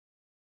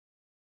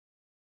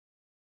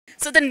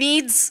So the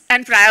needs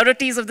and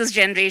priorities of this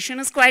generation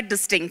is quite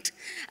distinct.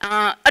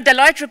 A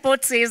Deloitte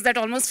report says that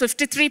almost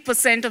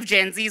 53% of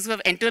Gen Zs who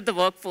have entered the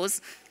workforce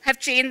have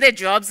changed their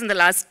jobs in the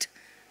last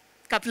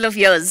couple of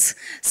years.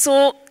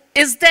 So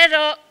is there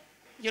a,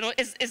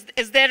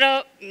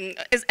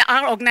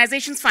 are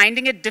organizations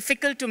finding it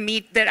difficult to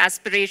meet their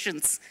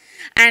aspirations?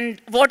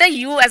 And what are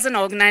you as an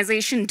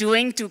organization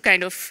doing to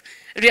kind of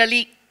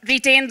really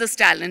retain this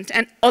talent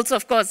and also,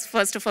 of course,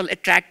 first of all,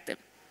 attract them?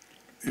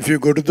 If you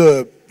go to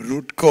the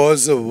root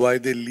cause of why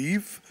they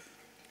leave,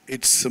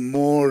 it's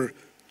more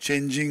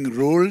changing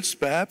roles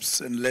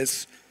perhaps and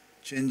less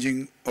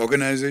changing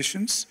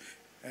organizations.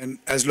 And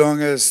as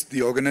long as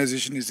the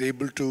organization is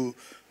able to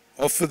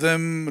offer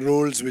them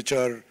roles which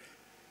are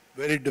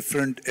very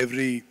different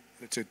every,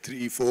 let's say,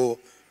 3, 4,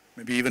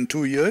 maybe even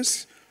 2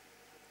 years,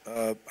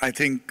 I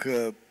think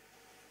the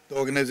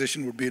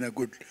organization would be in a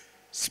good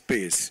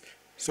space.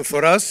 So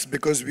for us,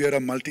 because we are a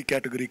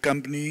multi-category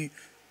company,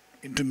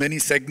 into many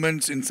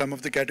segments in some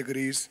of the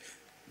categories,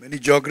 many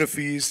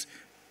geographies,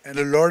 and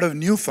a lot of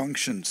new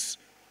functions,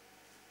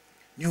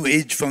 new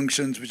age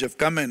functions which have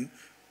come in,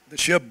 the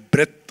sheer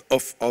breadth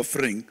of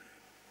offering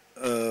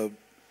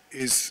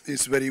is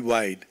very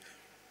wide.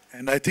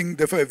 And I think,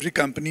 therefore, every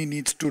company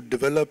needs to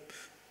develop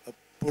a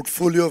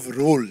portfolio of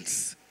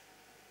roles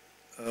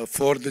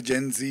for the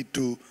Gen Z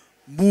to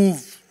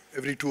move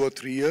every 2 or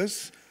 3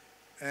 years.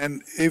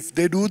 And if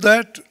they do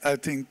that, I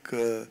think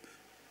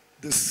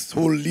this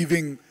whole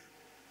leaving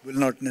will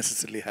not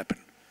necessarily happen.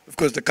 Of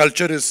course, the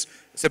culture is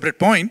a separate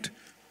point,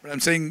 but I'm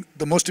saying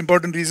the most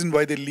important reason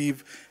why they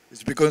leave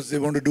is because they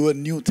want to do a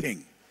new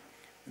thing.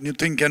 A new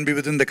thing can be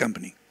within the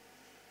company.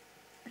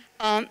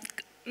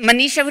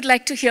 Manish, I would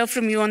like to hear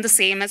from you on the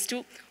same as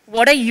to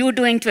what are you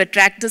doing to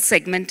attract this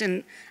segment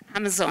in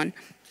Amazon?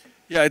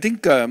 Yeah, I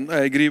think I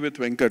agree with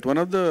Venkat. One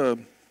of the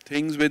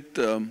things with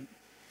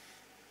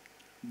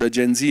the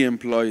Gen Z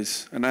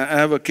employees, and I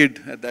have a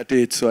kid at that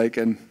age, so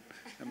I'm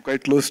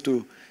quite close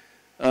to,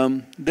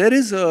 there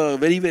is a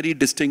very, very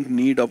distinct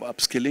need of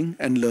upskilling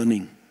and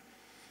learning.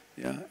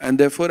 Yeah, and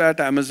therefore at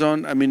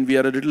Amazon, I mean, we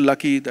are a little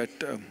lucky that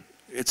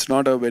it's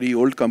not a very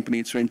old company,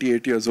 it's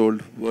 28 years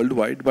old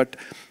worldwide, but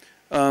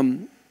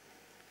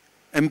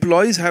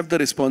employees have the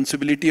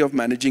responsibility of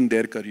managing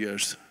their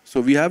careers. So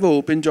we have an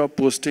open job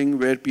posting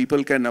where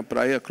people can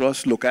apply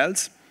across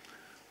locales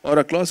or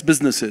across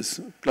businesses,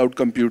 cloud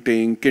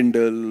computing,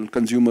 Kindle,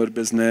 consumer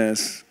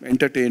business,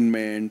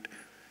 entertainment.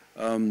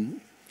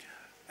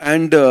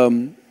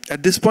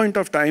 At this point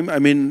of time, I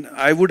mean,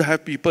 I would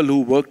have people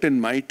who worked in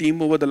my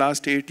team over the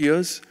last 8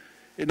 years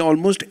in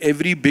almost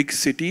every big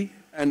city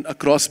and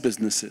across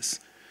businesses.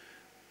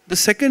 The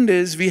second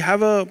is we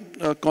have a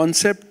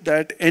concept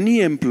that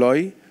any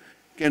employee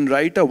can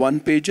write a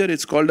one-pager.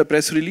 It's called a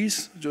press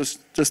release.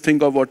 Just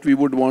think of what we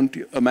would want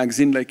a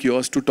magazine like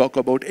yours to talk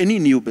about any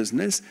new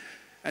business,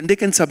 and they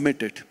can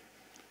submit it.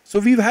 So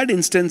we've had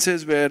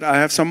instances where I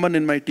have someone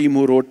in my team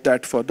who wrote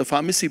that for the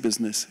pharmacy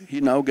business. He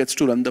now gets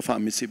to run the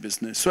pharmacy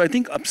business. So I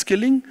think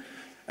upskilling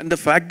and the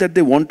fact that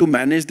they want to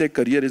manage their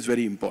career is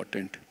very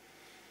important.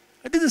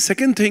 I think the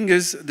second thing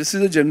is this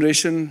is a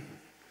generation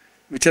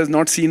which has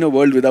not seen a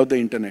world without the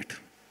internet.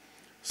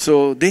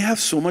 So they have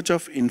so much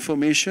of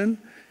information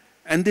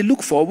and they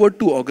look forward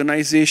to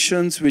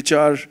organizations which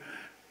are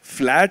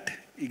flat,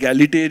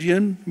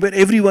 egalitarian, where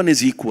everyone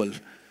is equal.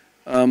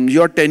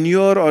 Your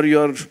tenure or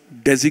your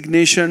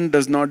designation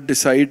does not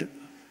decide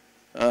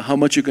how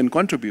much you can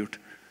contribute.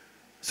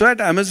 So at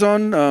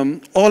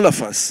Amazon, all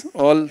of us,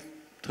 all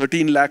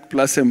 13 lakh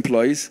plus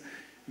employees,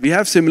 we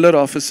have similar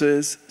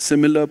offices,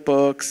 similar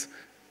perks,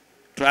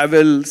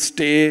 travel,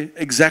 stay,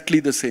 exactly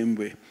the same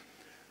way.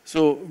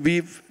 So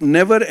we've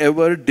never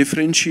ever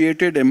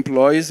differentiated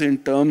employees in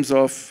terms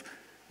of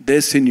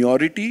their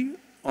seniority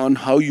on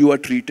how you are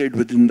treated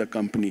within the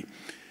company.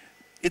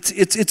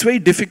 It's very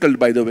difficult,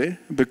 by the way,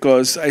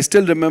 because I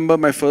still remember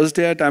my first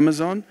day at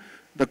Amazon,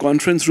 the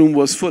conference room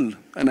was full,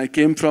 and I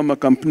came from a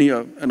company,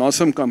 an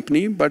awesome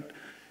company, but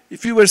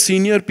if you were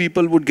senior,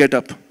 people would get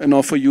up and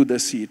offer you their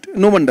seat.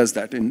 No one does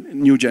that in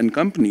new gen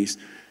companies.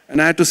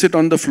 And I had to sit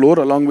on the floor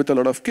along with a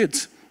lot of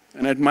kids.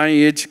 And at my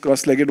age,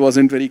 cross-legged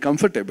wasn't very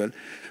comfortable.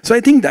 So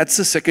I think that's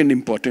the second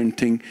important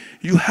thing.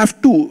 You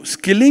have to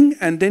skilling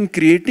and then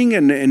creating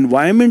an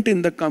environment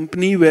in the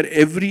company where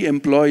every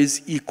employee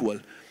is equal.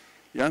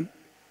 Yeah.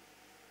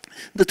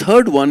 The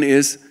third one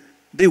is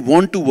they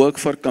want to work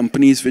for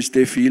companies which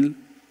they feel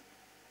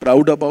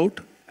proud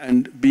about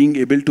and being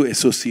able to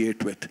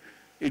associate with.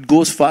 It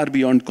goes far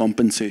beyond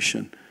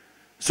compensation.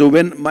 So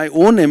when my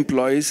own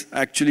employees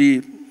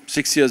actually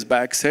 6 years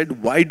back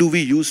said, why do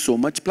we use so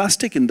much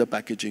plastic in the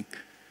packaging?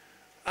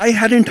 I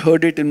hadn't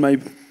heard it in my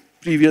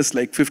previous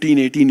like 15,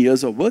 18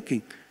 years of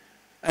working.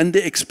 And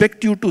they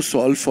expect you to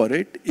solve for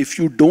it. If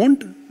you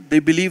don't, they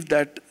believe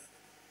that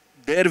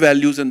their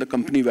values and the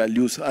company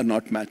values are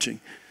not matching.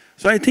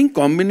 So I think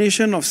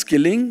combination of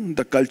skilling,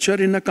 the culture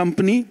in a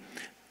company,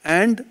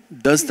 and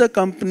does the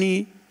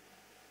company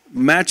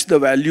match the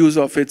values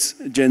of its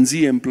Gen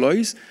Z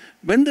employees?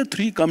 When the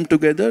three come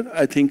together,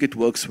 I think it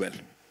works well.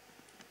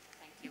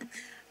 Thank you.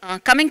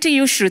 Coming to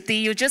you,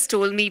 Shruti, you just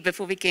told me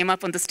before we came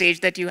up on the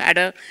stage that you had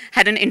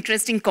an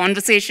interesting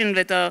conversation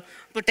with a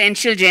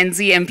potential Gen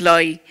Z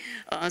employee.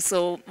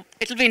 So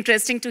it'll be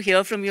interesting to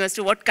hear from you as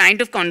to what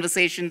kind of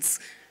conversations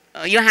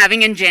you're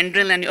having in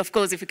general, and of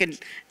course, if you can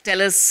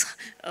tell us,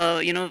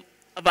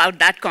 about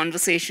that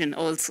conversation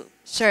also.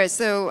 Sure.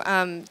 So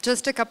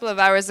just a couple of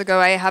hours ago,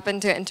 I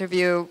happened to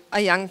interview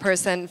a young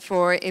person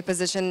for a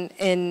position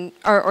in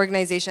our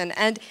organization,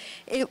 and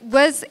it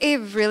was a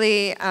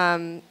really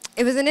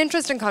it was an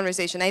interesting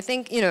conversation. I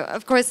think,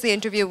 of course, the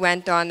interview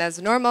went on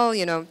as normal,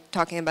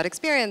 talking about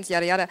experience,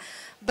 yada, yada.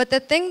 But the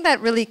thing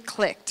that really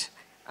clicked,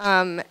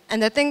 and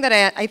the thing that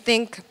I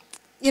think,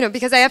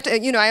 because I have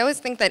to, I always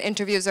think that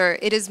interviews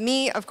it is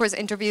me, of course,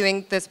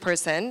 interviewing this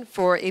person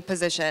for a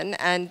position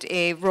and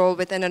a role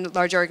within a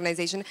larger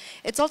organization.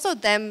 It's also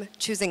them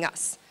choosing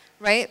us,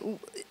 right?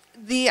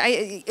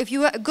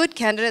 Good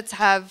candidates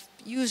have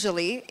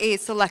usually a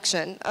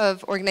selection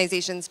of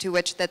organizations to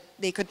which that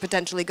they could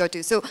potentially go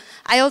to. So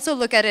I also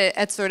look at it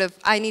as sort of,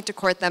 I need to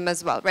court them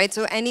as well, right?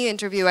 So any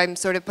interview, I'm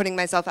sort of putting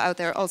myself out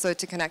there also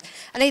to connect.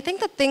 And I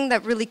think the thing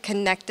that really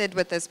connected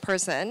with this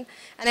person,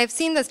 and I've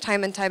seen this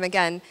time and time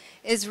again,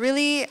 is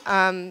really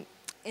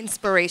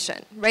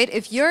inspiration, right?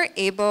 If you're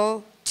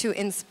able to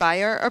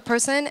inspire a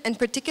person, and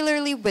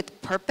particularly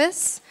with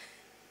purpose,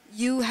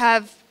 you've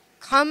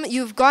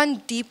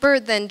gone deeper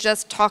than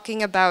just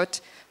talking about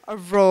a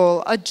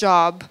role, a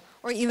job,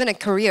 or even a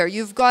career.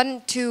 You've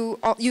gotten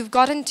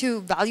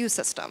to value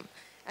system,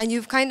 and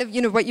you've kind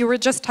of, what you were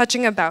just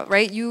touching about,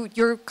 right?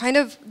 You're kind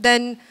of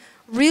then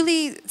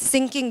really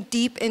sinking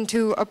deep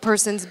into a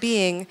person's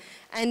being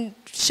and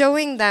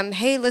showing them,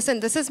 hey, listen,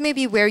 this is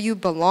maybe where you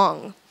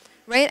belong,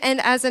 right? And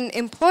as an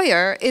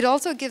employer, it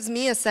also gives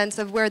me a sense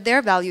of where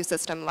their value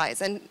system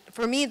lies. And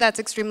for me, that's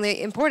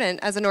extremely important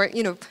as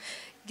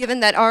given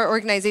that our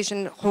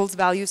organization holds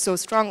values so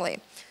strongly.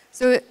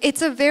 So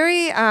it's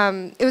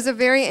it was a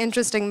very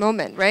interesting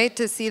moment, right?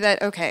 To see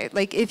that, okay,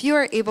 like if you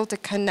are able to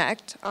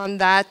connect on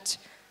that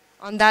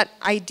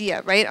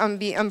idea, right? On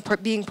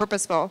being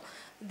purposeful,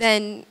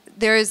 then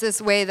there is this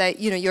way that,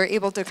 you're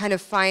able to kind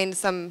of find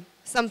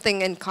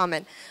something in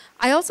common.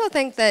 I also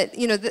think that,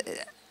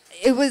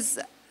 it was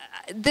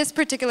this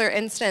particular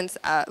instance,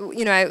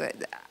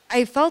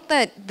 I felt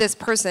that this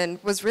person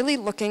was really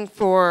looking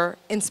for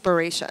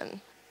inspiration,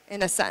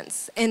 in a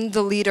sense, in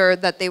the leader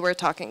that they were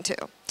talking to.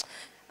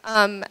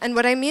 And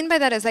what I mean by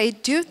that is I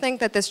do think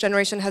that this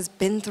generation has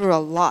been through a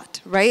lot,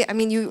 right? I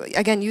mean,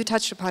 you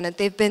touched upon it.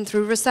 They've been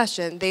through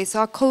recession. They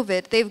saw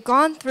COVID. They've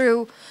gone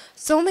through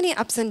so many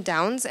ups and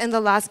downs in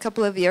the last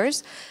couple of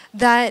years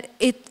that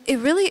it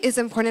really is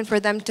important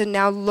for them to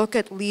now look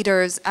at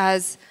leaders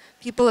as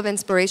people of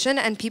inspiration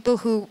and people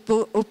who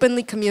will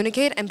openly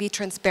communicate and be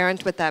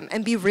transparent with them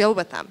and be real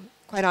with them,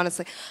 quite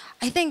honestly.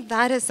 I think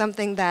that is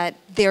something that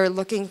they're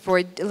looking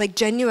for, like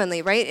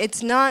genuinely, right?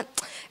 It's not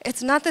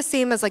the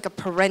same as like a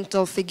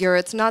parental figure.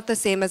 It's not the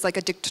same as like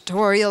a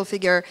dictatorial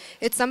figure.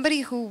 It's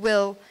somebody who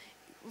will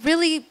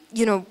really,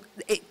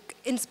 it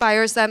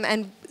inspires them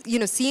and,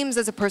 seems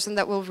as a person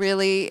that will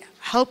really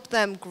help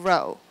them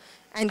grow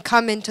and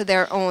come into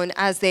their own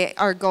as they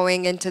are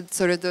going into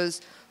sort of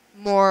those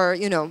more,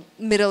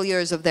 middle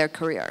years of their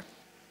career.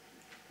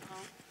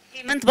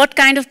 Hemant, what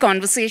kind of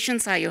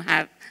conversations are you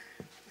having?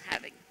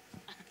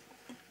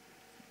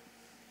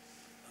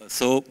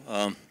 So,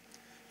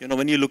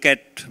 when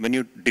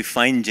you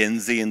define Gen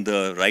Z in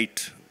the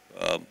right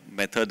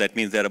method, that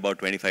means they're about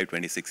 25,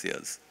 26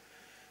 years.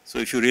 So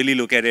if you really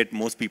look at it,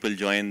 most people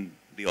join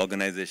the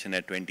organization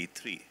at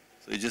 23.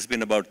 So it's just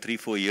been about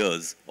 3-4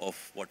 years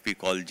of what we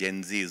call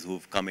Gen Zs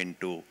who've come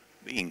into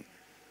being.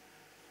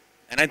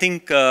 And I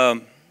think,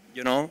 I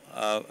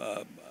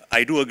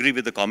do agree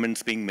with the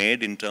comments being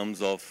made in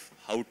terms of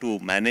how to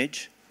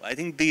manage. I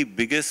think the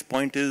biggest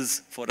point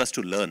is for us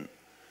to learn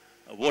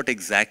what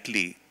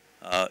exactly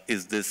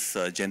is this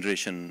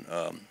generation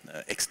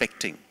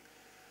expecting.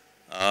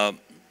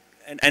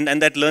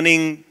 And that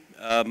learning,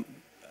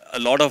 a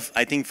lot of,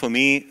 I think for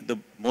me, the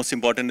most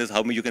important is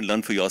how you can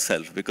learn for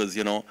yourself. Because,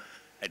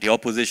 at your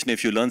position,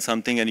 if you learn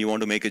something and you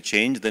want to make a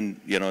change, then,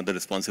 the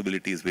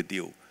responsibility is with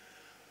you.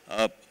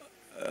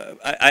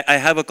 I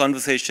have a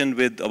conversation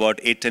with about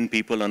 8-10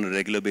 people on a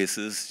regular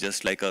basis,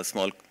 just like a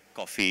small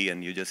coffee,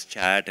 and you just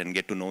chat and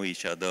get to know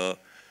each other.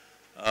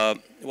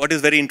 What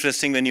is very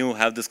interesting when you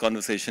have this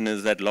conversation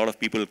is that a lot of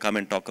people come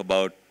and talk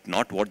about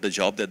not what the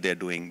job that they're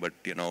doing, but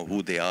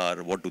who they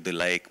are, what do they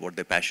like, what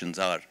their passions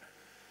are.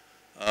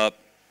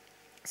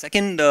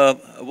 Second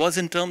was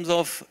in terms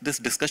of this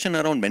discussion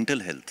around mental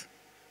health,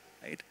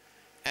 right?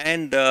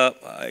 And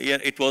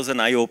it was an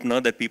eye-opener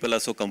that people are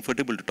so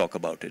comfortable to talk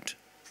about it.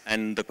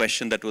 And the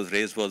question that was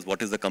raised was,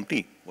 what is the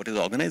company, what is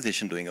the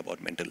organization doing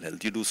about mental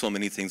health? You do so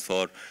many things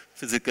for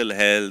physical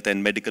health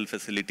and medical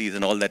facilities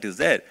and all that is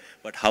there,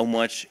 but how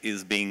much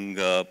is being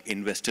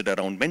invested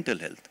around mental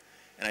health?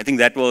 And I think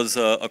that was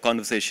a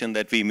conversation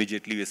that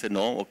we said,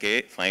 no,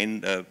 okay,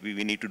 fine,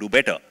 we need to do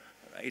better,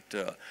 right?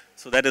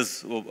 So that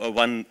is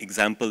one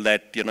example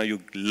that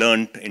you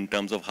learned in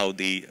terms of how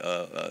the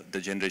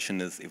generation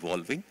is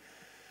evolving.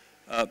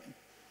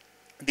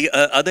 The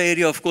other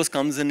area, of course,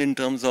 comes in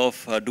terms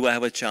of do I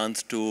have a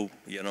chance to,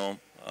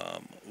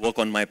 work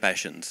on my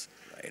passions,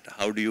 right?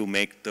 How do you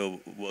make the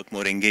work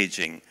more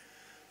engaging?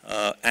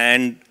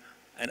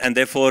 And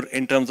therefore,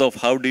 in terms of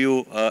how do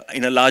you,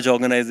 in a large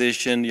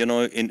organization,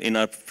 in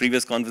our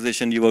previous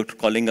conversation, you were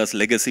calling us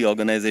legacy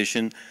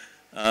organization.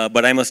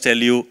 But I must tell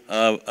you,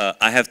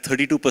 I have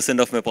 32%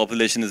 of my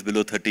population is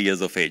below 30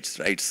 years of age,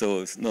 right?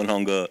 So it's no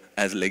longer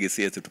as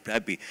legacy as it would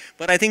have been.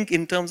 But I think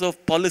in terms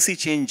of policy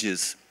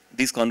changes,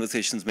 these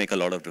conversations make a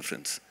lot of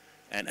difference.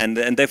 And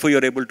therefore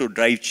you're able to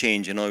drive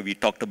change. We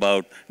talked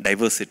about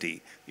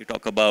diversity. You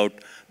talk about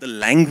the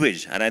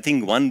language. And I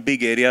think one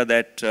big area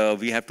that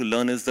we have to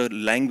learn is the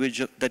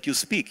language that you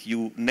speak.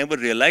 You never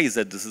realize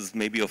that this is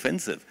maybe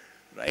offensive,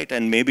 right?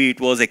 And maybe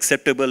it was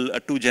acceptable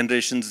 2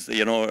 generations,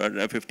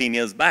 15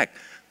 years back.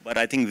 But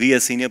I think we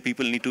as senior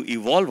people need to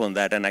evolve on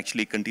that and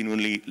actually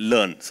continually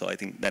learn. So I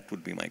think that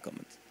would be my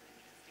comments.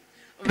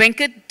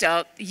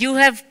 Venkat, you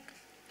have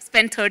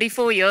spent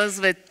 34 years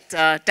with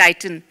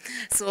Titan.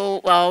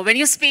 So when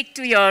you speak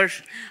to your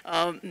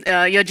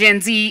Gen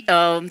Z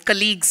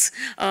colleagues,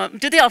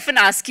 do they often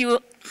ask you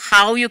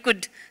how you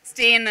could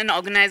stay in an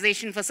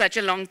organization for such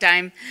a long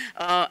time?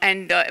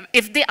 And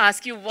if they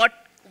ask you, what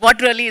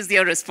really is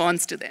your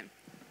response to them?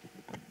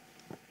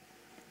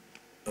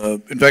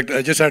 In fact,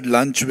 I just had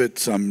lunch with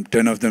some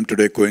 10 of them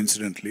today,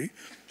 coincidentally.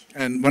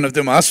 And one of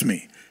them asked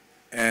me,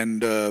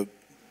 and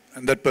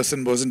that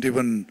person wasn't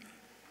even,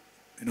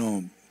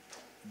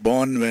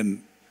 born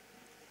when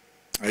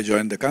I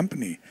joined the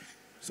company.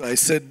 So I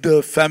said,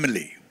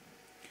 family.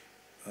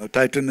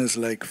 Titan is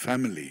like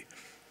family.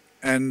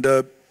 And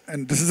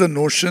this is a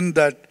notion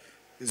that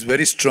is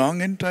very strong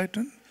in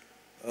Titan.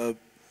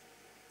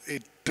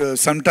 It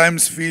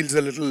sometimes feels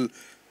a little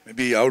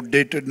maybe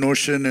outdated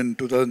notion in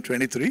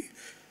 2023,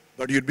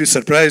 but you'd be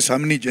surprised how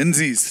many Gen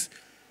Zs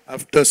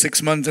after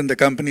 6 months in the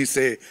company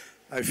say,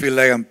 I feel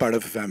like I'm part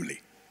of a family.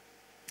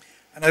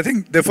 And I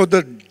think, therefore,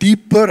 the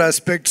deeper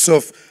aspects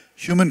of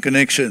human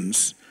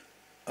connections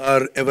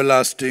are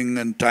everlasting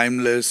and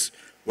timeless,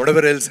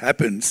 whatever else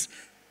happens.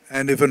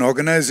 And if an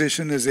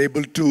organization is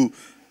able to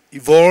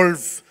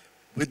evolve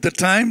with the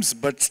times,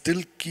 but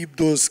still keep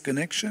those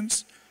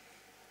connections,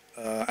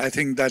 I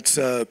think that's,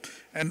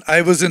 and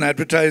I was in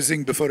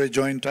advertising before I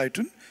joined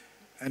Titan.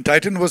 And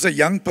Titan was a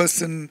young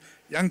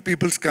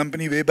people's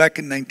company way back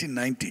in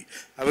 1990.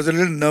 I was a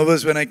little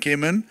nervous when I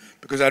came in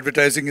because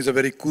advertising is a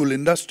very cool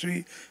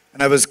industry.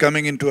 And I was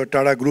coming into a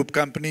Tata Group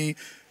company,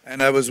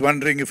 and I was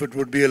wondering if it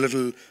would be a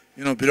little,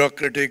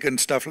 bureaucratic and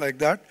stuff like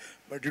that.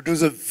 But it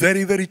was a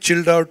very, very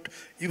chilled out,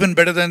 even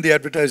better than the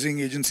advertising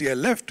agency I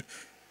left.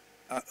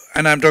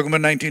 And I'm talking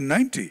about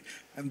 1990.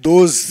 And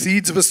those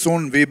seeds were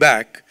sown way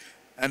back.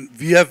 And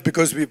we have,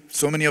 because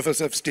so many of us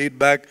have stayed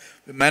back,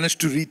 we managed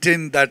to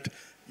retain that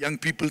young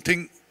people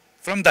thing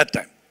from that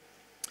time.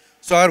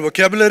 So our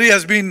vocabulary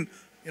has been,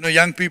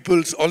 young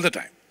people's all the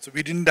time. So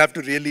we didn't have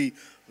to really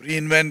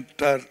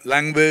reinvent our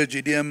language,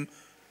 idiom,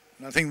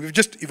 nothing. We've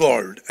just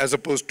evolved as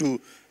opposed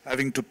to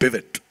having to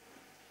pivot.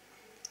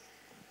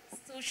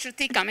 So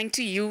Shruti, coming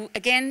to you,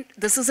 again,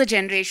 this is a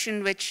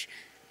generation which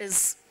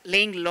is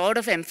laying a lot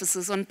of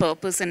emphasis on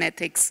purpose and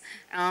ethics.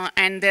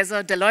 And there's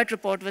a Deloitte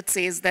report which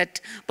says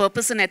that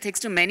purpose and ethics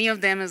to many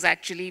of them is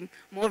actually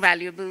more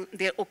valuable.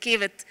 They're okay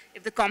with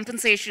if the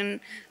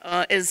compensation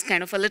is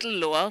kind of a little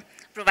lower,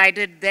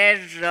 provided their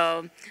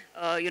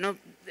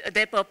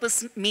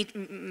purpose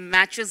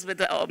matches with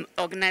the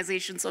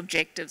organization's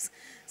objectives.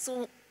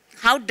 So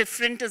how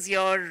different is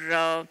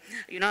your,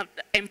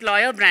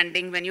 employer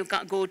branding when you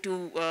go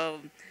to,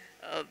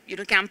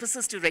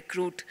 campuses to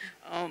recruit?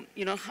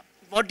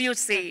 What do you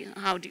say?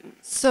 How do you?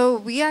 So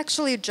we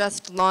actually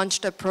just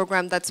launched a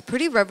program that's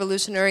pretty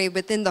revolutionary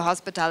within the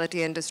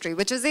hospitality industry,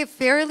 which is a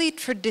fairly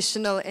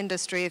traditional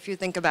industry if you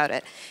think about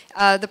it.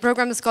 The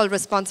program is called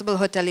Responsible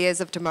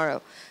Hoteliers of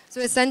Tomorrow.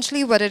 So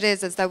essentially what it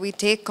is that we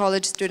take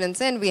college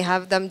students in, we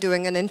have them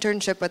doing an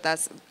internship with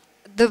us.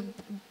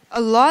 A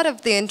lot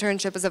of the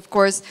internship is, of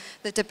course,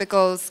 the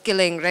typical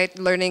skilling, right?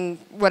 Learning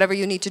whatever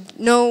you need to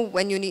know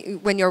when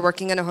you're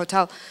working in a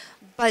hotel.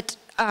 But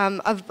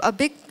a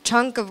big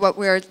chunk of what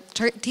we're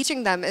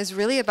teaching them is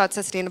really about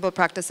sustainable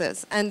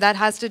practices. And that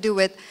has to do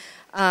with,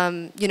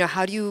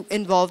 how do you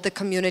involve the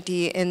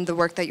community in the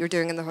work that you're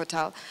doing in the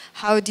hotel?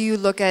 How do you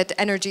look at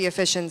energy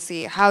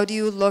efficiency? How do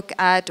you look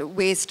at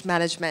waste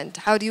management?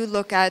 How do you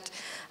look at,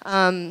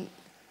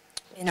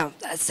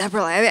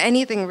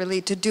 anything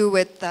really to do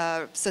with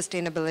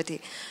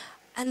sustainability?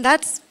 And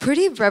that's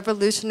pretty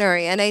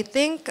revolutionary. And I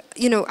think,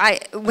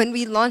 when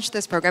we launched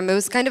this program, it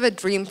was kind of a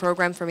dream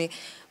program for me.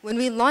 When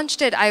we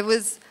launched it, I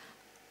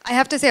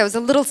have to say, I was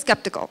a little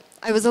skeptical.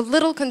 I was a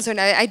little concerned.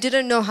 I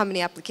didn't know how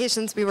many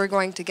applications we were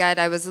going to get.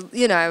 I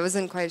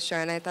wasn't quite sure.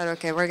 And I thought,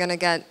 okay, we're going to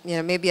get,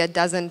 maybe a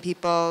dozen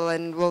people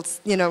and we'll,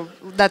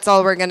 that's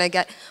all we're going to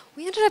get.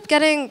 We ended up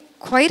getting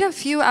quite a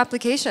few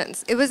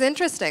applications. It was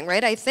interesting,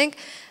 right? I think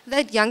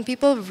that young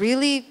people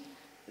really,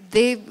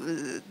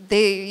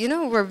 you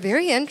know, were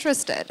very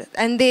interested,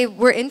 and they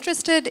were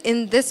interested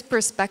in this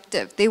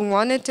perspective. They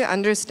wanted to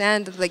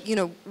understand, like, you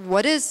know,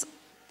 what is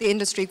the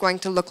industry going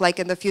to look like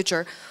in the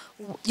future?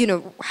 You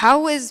know,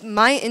 how is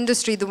my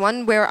industry, the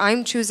one where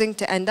I'm choosing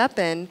to end up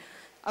in,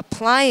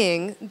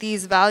 applying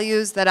these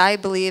values that I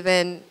believe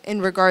in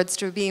regards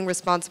to being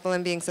responsible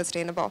and being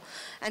sustainable?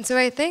 And so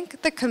I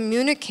think the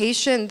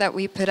communication that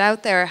we put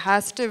out there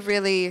has to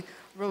really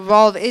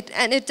revolve,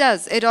 and it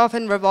does, it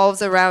often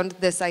revolves around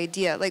this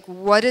idea, like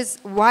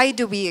why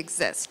do we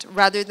exist,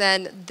 rather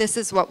than this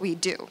is what we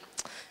do.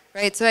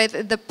 Right, so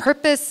the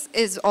purpose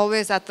is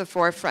always at the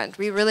forefront.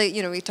 We really,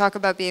 you know, we talk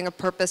about being a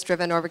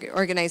purpose-driven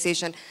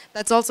organization.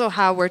 That's also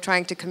how we're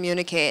trying to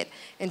communicate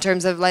in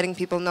terms of letting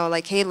people know,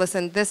 like, hey,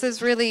 listen, this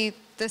is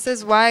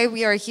why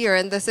we are here,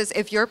 and this is,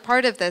 if you're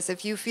part of this,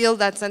 if you feel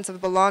that sense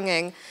of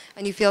belonging,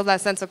 and you feel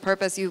that sense of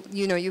purpose,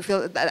 you know, you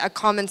feel a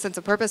common sense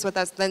of purpose with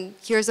us, then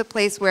here's a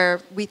place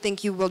where we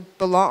think you will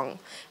belong,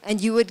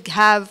 and you would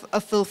have a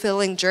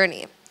fulfilling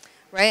journey,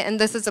 right? And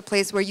this is a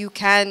place where you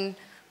can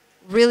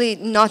really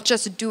not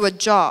just do a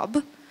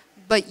job,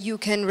 but you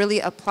can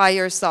really apply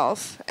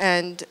yourself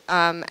and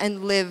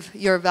live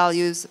your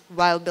values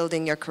while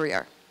building your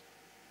career.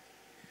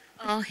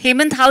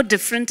 Hemant, how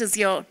different is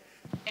your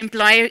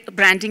employer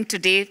branding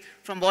today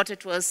from what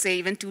it was, say,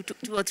 even two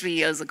or 3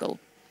 years ago?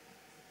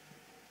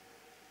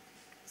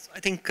 So I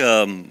think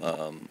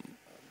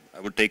I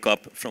would take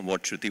up from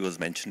what Shruti was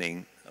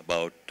mentioning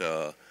about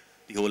the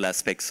whole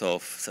aspects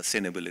of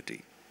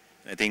sustainability.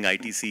 I think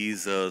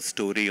ITC's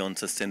story on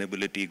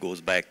sustainability goes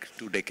back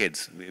 2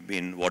 decades. We've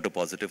been water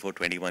positive for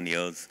 21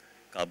 years,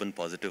 carbon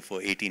positive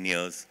for 18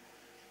 years,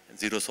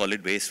 zero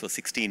solid waste for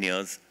 16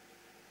 years.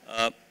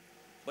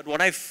 But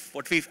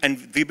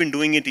we've been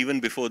doing it even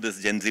before this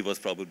GenZ was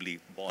probably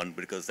born,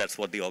 because that's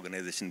what the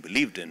organization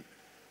believed in.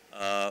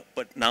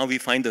 But now we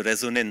find the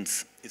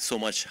resonance is so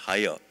much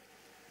higher.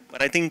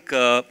 But I think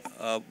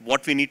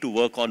what we need to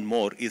work on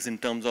more is in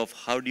terms of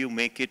how do you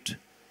make it,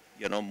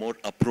 you know, more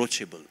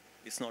approachable.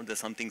 It's not that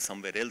something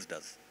somewhere else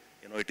does.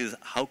 You know, it is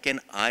how can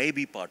I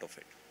be part of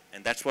it?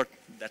 And that's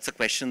a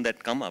question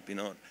that come up, you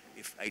know,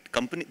 if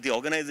the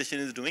organization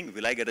is doing,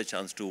 will I get a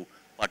chance to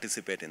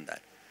participate in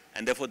that?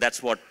 And therefore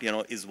that's what, you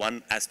know, is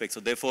one aspect.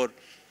 So therefore,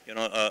 you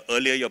know,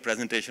 earlier your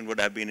presentation would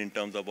have been in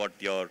terms of what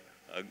your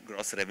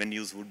gross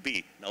revenues would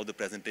be. Now the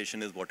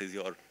presentation is what is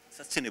your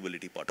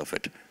sustainability part of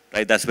it,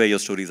 right? That's where your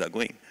stories are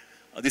going.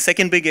 The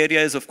second big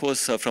area is, of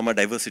course, from a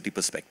diversity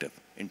perspective,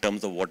 in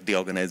terms of what the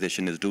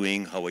organization is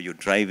doing, how are you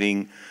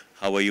driving,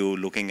 how are you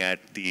looking at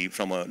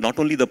not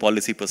only the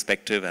policy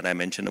perspective, and I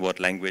mentioned about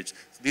language.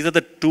 So these are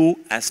the 2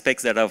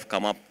 aspects that have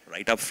come up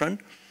right up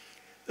front.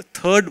 The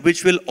third,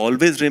 which will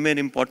always remain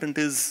important,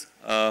 is,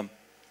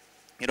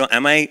 you know,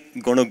 am I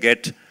going to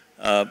get,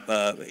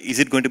 is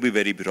it going to be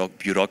very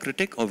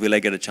bureaucratic, or will I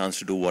get a chance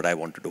to do what I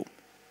want to do,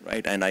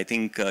 right? And I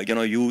think, you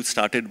know, you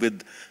started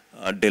with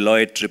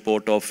Deloitte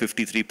report of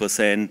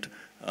 53%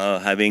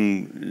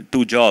 having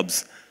 2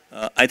 jobs.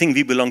 I think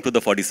we belong to the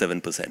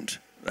 47%,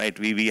 right?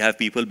 We have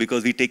people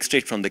because we take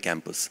straight from the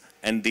campus.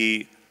 And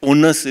the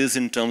onus is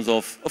in terms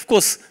of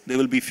course, there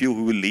will be few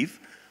who will leave.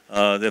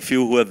 There are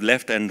few who have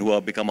left and who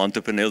have become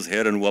entrepreneurs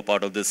here and who are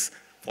part of this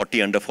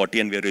 40 under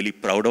 40, and we are really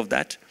proud of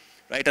that,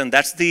 right? And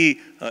that's the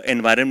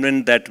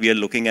environment that we are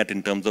looking at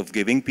in terms of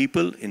giving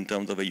people, in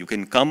terms of where you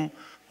can come,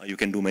 you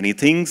can do many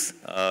things.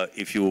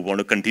 If you want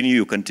to continue,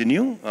 you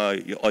continue,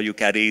 or you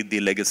carry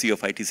the legacy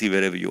of ITC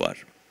wherever you are.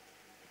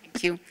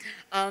 Thank you.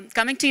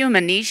 Coming to you,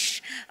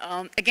 Manish,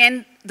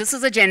 again, this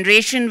is a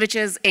generation which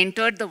has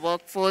entered the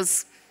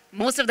workforce.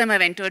 Most of them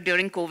have entered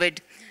during COVID.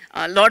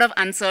 A lot of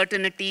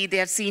uncertainty. They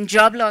have seen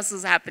job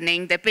losses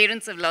happening. Their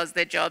parents have lost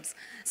their jobs.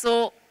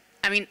 So,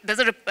 I mean, there's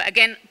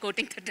again,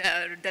 quoting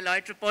the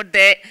Deloitte report,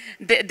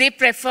 they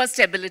prefer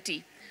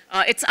stability.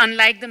 It's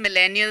unlike the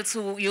millennials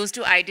who used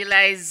to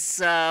idealize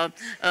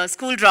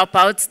school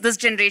dropouts. This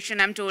generation,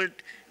 I'm told,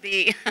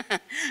 they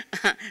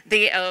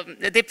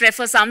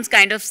prefer some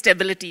kind of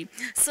stability.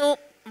 So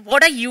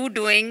what are you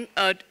doing?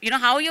 You know,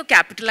 how are you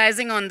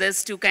capitalizing on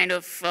this to kind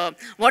of,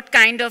 what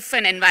kind of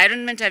an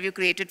environment have you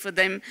created for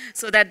them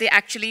so that they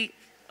actually,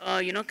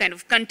 you know, kind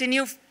of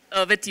continue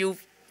with you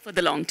for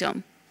the long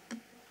term?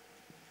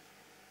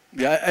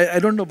 Yeah, I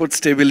don't know about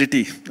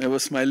stability. I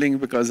was smiling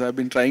because I've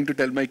been trying to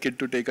tell my kid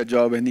to take a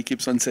job, and he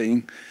keeps on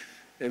saying,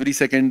 every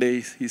second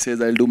day, he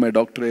says, I'll do my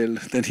doctoral.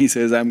 Then he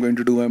says, I'm going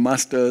to do my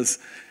master's.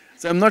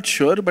 So I'm not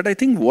sure, but I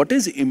think what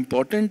is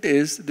important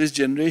is this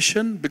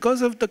generation,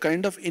 because of the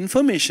kind of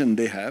information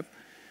they have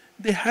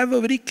a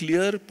very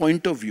clear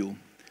point of view,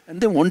 and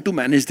they want to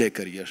manage their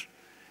career.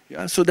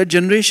 Yeah, so that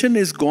generation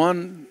is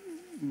gone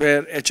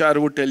where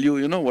HR would tell you,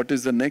 you know, what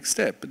is the next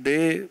step.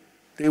 They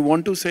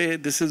want to say,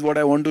 this is what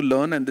I want to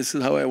learn and this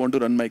is how I want to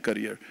run my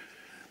career.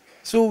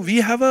 So we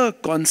have a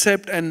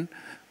concept, and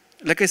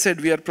like I said,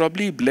 we are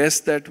probably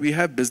blessed that we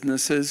have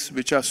businesses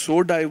which are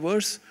so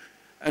diverse,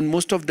 and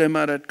most of them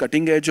are at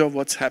cutting edge of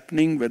what's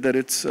happening, whether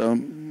it's,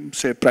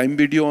 say, Prime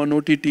Video on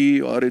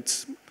OTT, or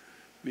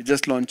we're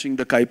just launching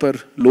the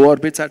Kuiper low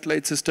orbit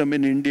satellite system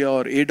in India,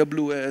 or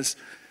AWS.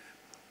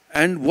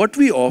 And what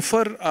we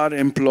offer our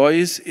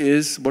employees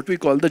is what we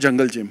call the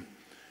jungle gym.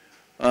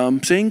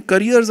 Saying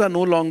careers are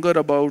no longer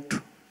about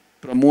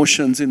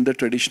promotions in the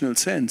traditional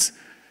sense.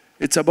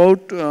 It's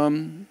about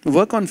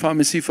work on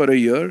pharmacy for a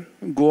year,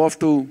 go off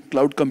to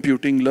cloud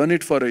computing, learn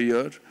it for a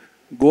year,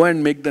 go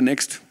and make the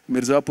next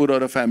Mirzapur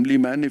or a family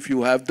man if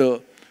you have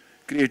the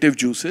creative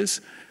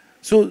juices.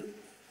 So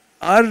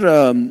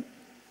our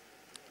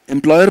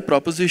employer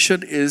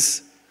proposition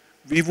is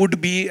we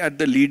would be at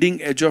the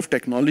leading edge of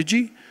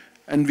technology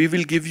and we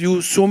will give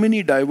you so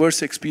many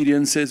diverse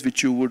experiences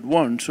which you would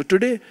want. So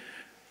today,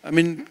 I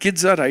mean,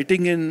 kids are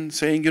writing in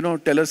saying, you know,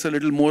 tell us a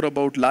little more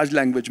about large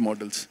language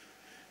models.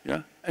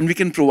 Yeah, and we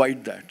can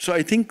provide that. So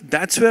I think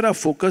that's where our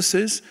focus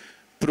is,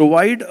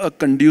 provide a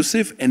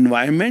conducive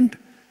environment,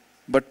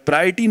 but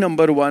priority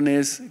number one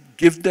is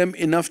give them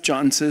enough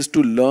chances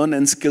to learn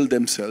and skill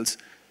themselves.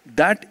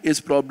 That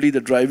is probably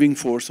the driving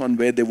force on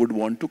where they would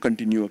want to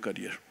continue a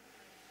career.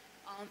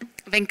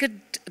 Venkat,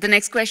 the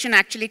next question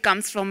actually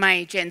comes from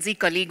my Gen Z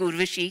colleague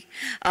Urvashi.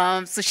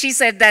 So she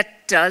said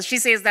that, she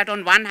says that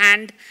on one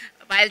hand,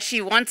 while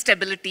she wants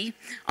stability,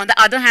 on the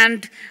other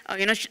hand,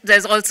 you know,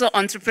 there's also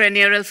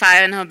entrepreneurial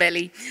fire in her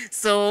belly.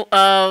 So,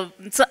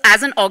 so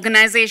as an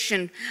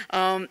organization,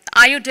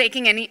 are you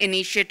taking any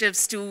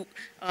initiatives to,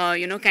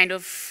 you know, kind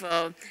of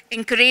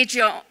encourage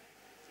your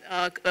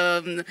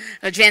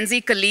Gen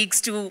Z colleagues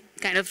to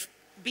kind of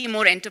be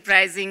more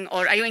enterprising,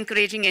 or are you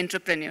encouraging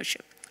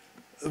entrepreneurship?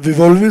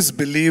 We've always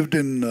believed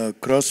in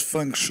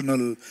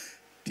cross-functional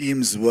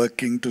teams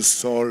working to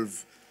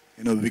solve,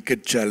 you know,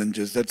 wicked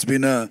challenges. That's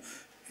been a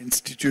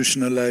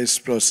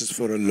institutionalized process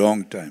for a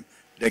long time,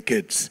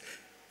 decades.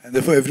 And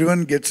therefore,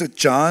 everyone gets a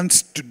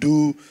chance to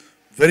do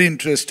very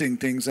interesting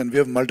things, and we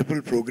have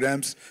multiple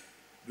programs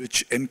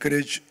which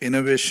encourage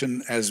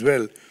innovation as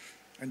well.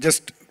 And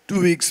just 2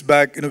 weeks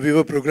back, you know, we have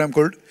a program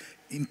called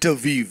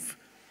Interweave,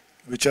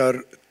 which are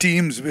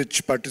teams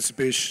which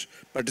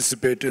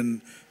participate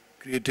in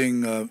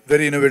creating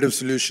very innovative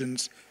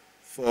solutions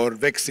for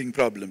vexing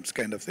problems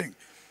kind of thing.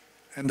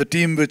 And the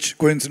team which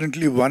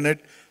coincidentally won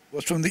it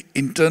was from the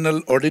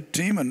internal audit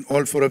team, and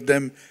all 4 of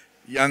them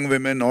young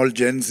women, all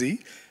Gen Z,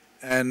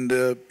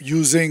 and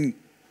using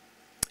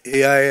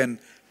AI and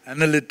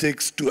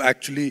analytics to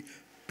actually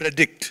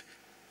predict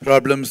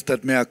problems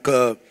that may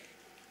occur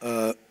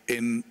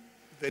in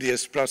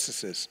various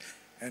processes,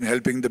 and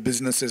helping the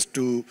businesses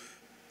to,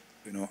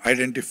 you know,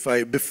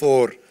 identify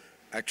before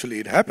actually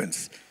it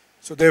happens.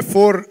 So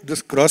therefore,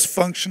 this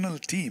cross-functional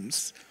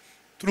teams,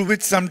 through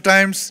which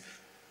sometimes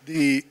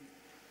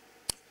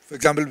for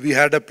example, we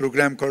had a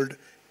program called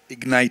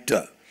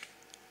Igniter,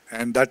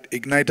 and that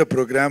Igniter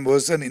program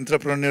was an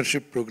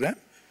entrepreneurship program,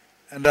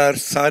 and our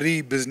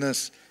sari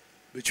business,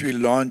 which we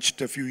launched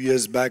a few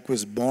years back,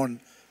 was born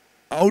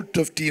out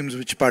of teams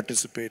which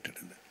participated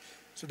in that.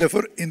 So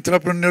therefore,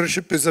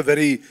 entrepreneurship is a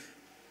very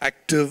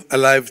active,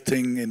 alive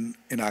thing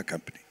in our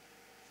company.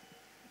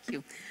 Thank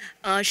you.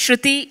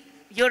 Shruti,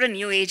 you're a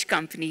new age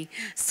company.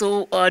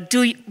 So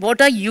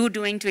what are you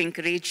doing to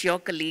encourage your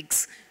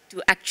colleagues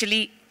to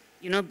actually,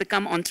 you know,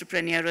 become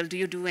entrepreneurial? Do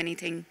you do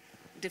anything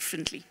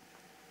differently?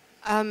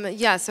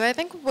 Yeah, so I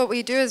think what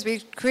we do is we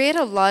create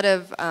a lot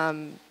of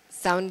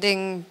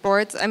sounding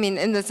boards. I mean,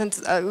 in the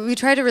sense, we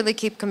try to really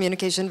keep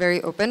communication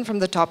very open from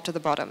the top to the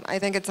bottom. I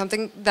think it's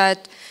something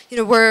that, you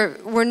know,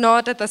 we're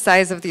not at the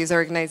size of these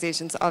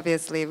organizations,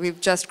 obviously. We've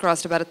just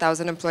crossed about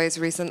 1,000 employees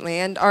recently,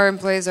 and our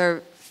employees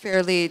are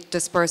fairly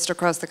dispersed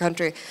across the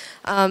country.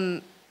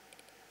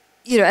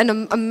 You know,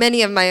 and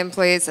many of my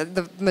employees,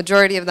 the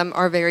majority of them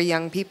are very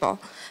young people.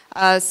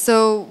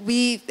 So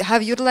we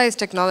have utilized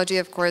technology,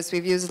 of course.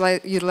 We've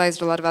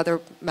utilized a lot of other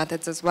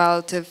methods as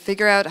well to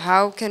figure out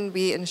how can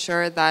we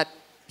ensure that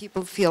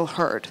people feel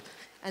heard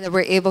and that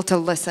we're able to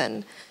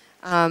listen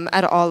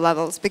at all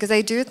levels. Because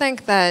I do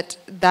think that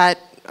that,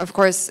 of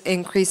course,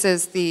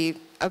 increases the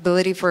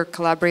ability for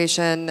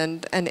collaboration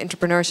and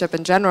entrepreneurship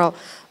in general.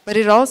 But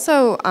it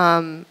also,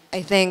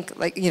 I think,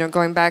 like, you know,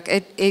 going back,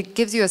 it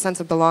gives you a sense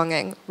of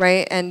belonging,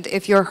 right? And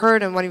if you're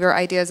heard and one of your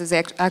ideas is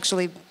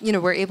actually, you know,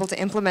 we're able to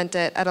implement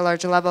it at a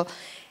larger level,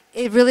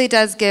 it really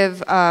does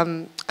give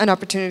an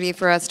opportunity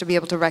for us to be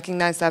able to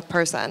recognize that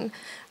person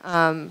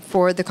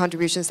for the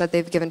contributions that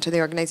they've given to the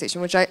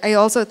organization, which I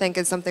also think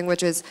is something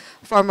which is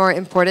far more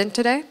important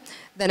today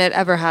than it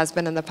ever has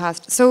been in the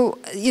past. So,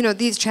 you know,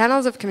 these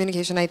channels of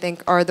communication, I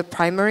think, are the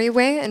primary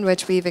way in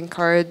which we've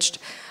encouraged,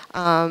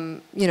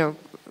 you know,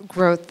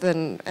 growth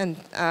and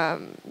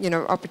you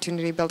know,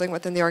 opportunity building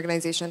within the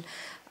organization.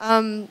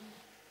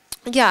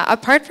 Yeah,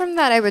 apart from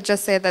that, I would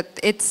just say that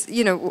it's,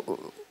 you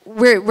know,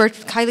 we're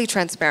highly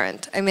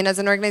transparent. I mean, as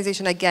an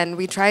organization, again,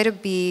 we try to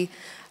be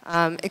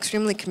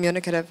extremely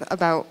communicative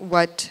about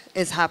what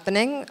is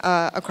happening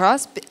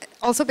across.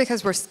 Also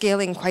because we're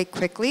scaling quite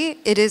quickly,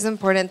 it is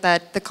important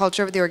that the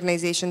culture of the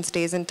organization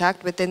stays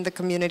intact within the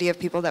community of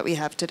people that we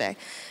have today.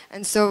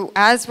 And so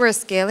as we're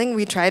scaling,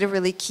 we try to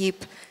really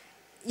keep,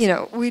 you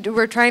know,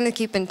 we're trying to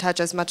keep in touch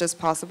as much as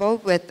possible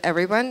with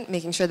everyone,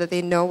 making sure that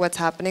they know what's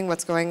happening,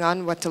 what's going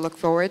on, what to look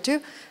forward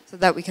to, so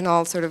that we can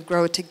all sort of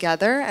grow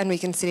together and we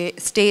can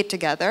stay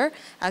together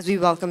as we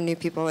welcome new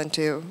people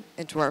into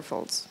our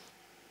folds.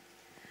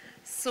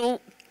 So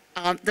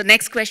the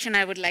next question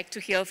I would like to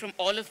hear from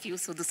all of you,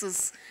 so this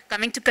is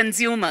coming to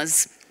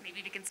consumers.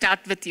 Maybe we can start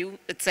with you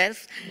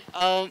itself.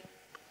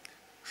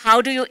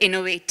 How do you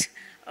innovate,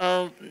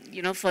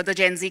 for the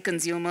Gen Z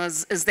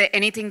consumers? Is there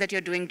anything that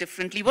you're doing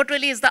differently? What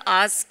really is the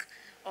ask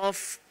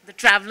of the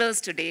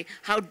travelers today?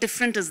 How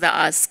different is the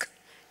ask?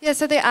 Yeah,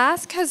 so the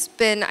ask has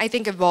been, I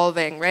think,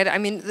 evolving, right? I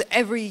mean,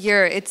 every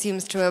year it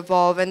seems to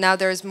evolve, and now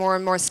there's more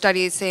and more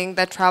studies saying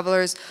that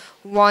travelers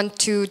want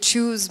to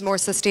choose more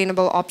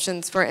sustainable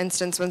options, for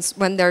instance,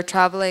 when they're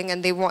traveling,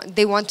 and they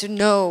want to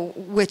know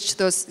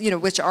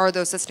which are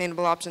those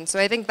sustainable options. So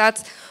I think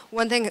that's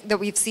one thing that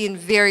we've seen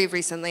very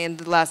recently in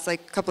the last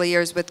couple of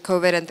years with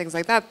COVID and things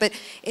like that. But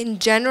in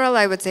general,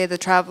 I would say the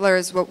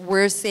travelers, what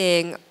we're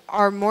seeing,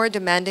 are more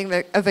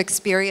demanding of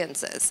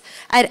experiences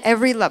at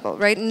every level,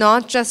 right?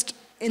 Not just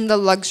in the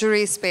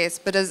luxury space,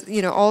 but as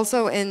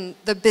also in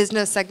the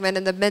business segment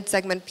and the mid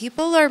segment,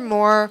 people are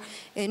more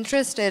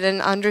interested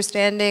in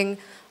understanding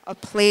a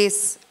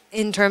place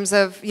in terms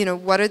of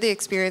what are the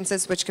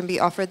experiences which can be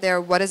offered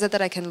there, what is it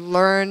that I can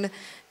learn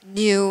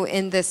new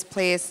in this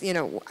place,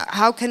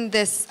 how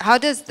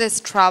does this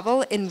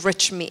travel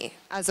enrich me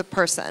as a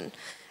person?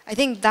 I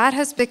think that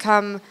has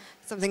become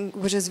something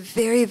which is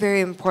very,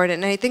 very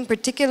important. And I think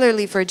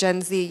particularly for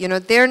Gen Z,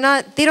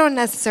 they don't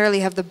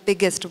necessarily have the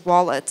biggest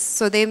wallets.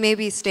 So they may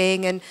be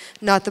staying in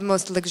not the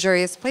most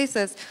luxurious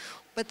places,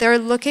 but they're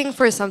looking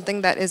for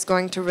something that is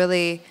going to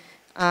really,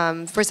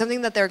 for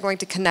something that they're going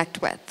to connect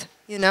with,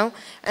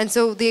 And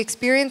so the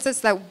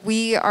experiences that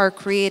we are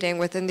creating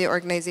within the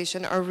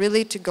organization are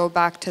really to go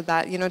back to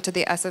that, to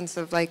the essence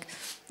of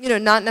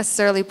not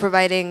necessarily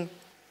providing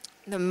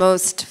the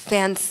most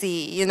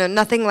fancy,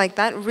 nothing like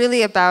that,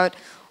 really about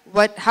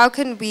how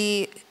can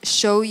we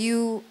show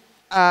you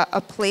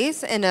a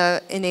place in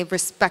a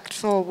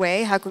respectful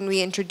way? How can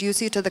we introduce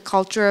you to the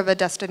culture of a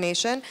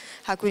destination?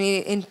 How can we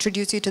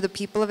introduce you to the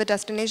people of a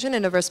destination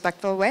in a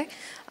respectful way?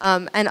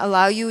 And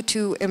allow you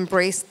to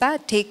embrace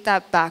that, take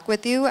that back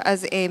with you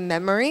as a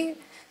memory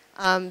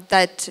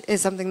that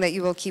is something that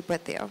you will keep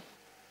with you.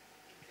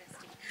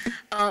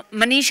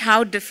 Manish,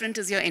 how different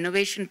is your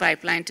innovation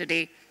pipeline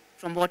today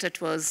from what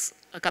it was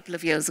a couple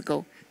of years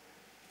ago?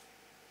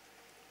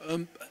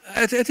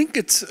 I think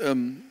it's,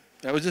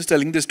 I was just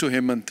telling this to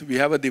Hemant, we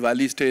have a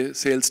Diwali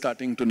sale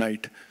starting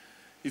tonight.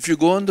 If you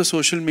go on the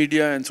social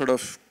media and sort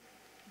of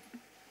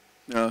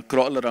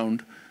crawl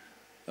around,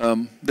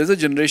 there's a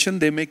generation,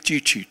 they make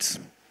cheat sheets.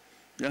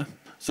 Yeah?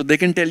 So they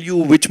can tell you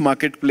which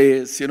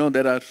marketplace,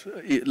 there are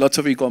lots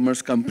of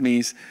e-commerce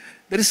companies.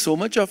 There is so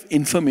much of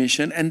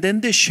information and then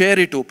they share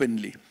it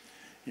openly.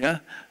 Yeah?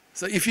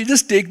 So if you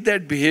just take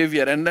that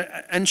behavior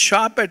and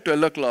sharp at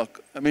 12 o'clock,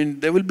 I mean,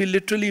 there will be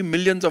literally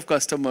millions of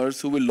customers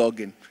who will log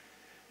in.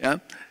 Yeah?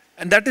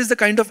 And that is the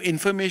kind of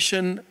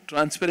information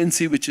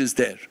transparency which is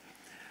there.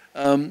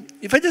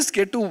 If I just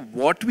get to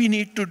what we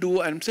need to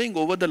do, I'm saying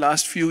over the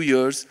last few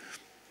years,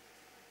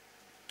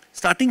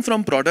 starting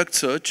from product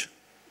search,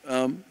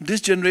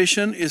 this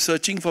generation is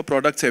searching for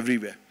products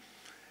everywhere.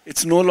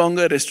 It's no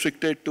longer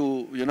restricted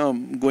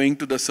to, going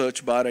to the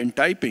search bar and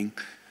typing.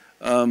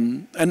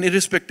 And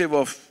irrespective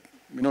of,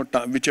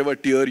 whichever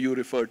tier you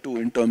refer to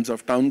in terms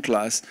of town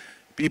class,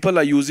 people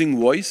are using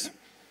voice.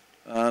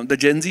 The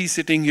Gen Z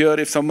sitting here,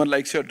 if someone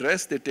likes your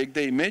dress, they take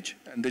the image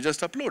and they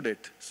just upload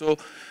it. So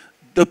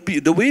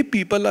the way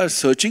people are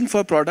searching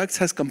for products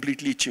has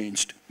completely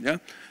changed. Yeah?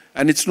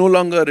 And it's no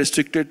longer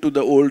restricted to the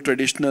old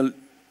traditional,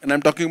 and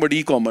I'm talking about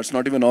e-commerce,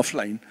 not even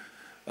offline.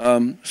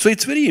 So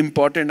it's very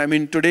important. I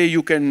mean, today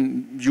you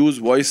can use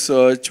voice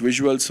search,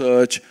 visual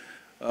search.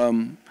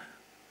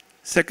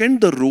 Second,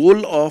 the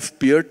role of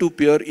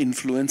peer-to-peer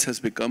influence has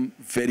become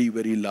very,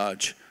 very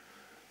large.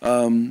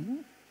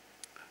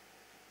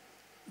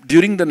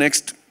 During the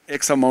next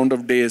X amount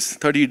of days,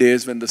 30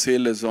 days when the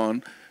sale is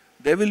on,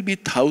 there will be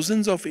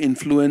thousands of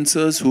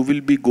influencers who will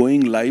be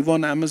going live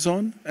on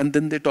Amazon and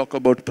then they talk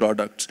about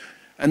products.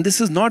 And this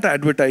is not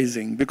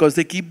advertising because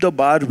they keep the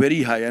bar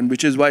very high and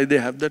which is why they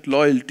have that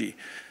loyalty.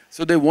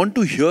 So they want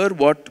to hear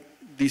what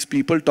these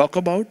people talk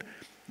about.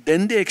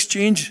 Then they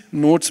exchange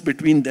notes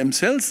between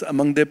themselves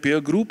among their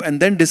peer group and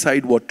then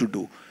decide what to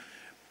do.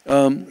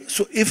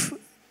 So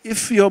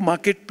if your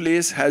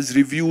marketplace has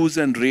reviews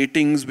and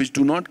ratings which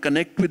do not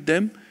connect with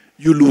them,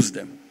 you lose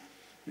them.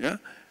 Yeah?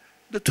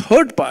 The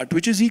third part,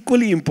 which is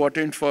equally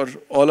important for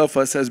all of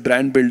us as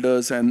brand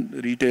builders and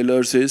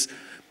retailers, is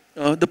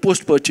the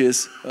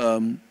post-purchase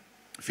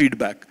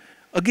feedback.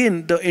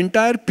 Again, the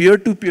entire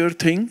peer-to-peer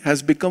thing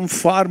has become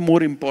far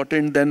more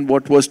important than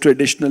what was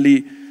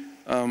traditionally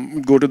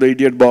go to the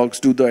idiot box,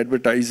 do the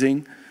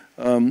advertising.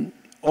 And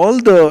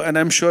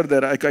I'm sure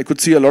that I could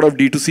see a lot of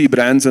D2C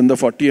brands in the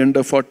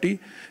 40-under-40.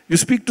 You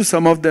speak to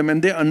some of them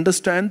and they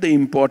understand the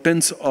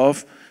importance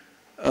of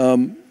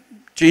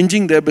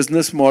changing their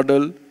business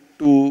model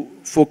to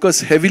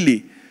focus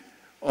heavily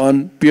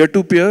on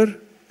peer-to-peer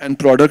and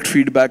product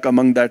feedback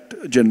among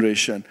that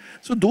generation.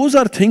 So those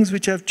are things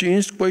which have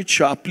changed quite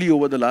sharply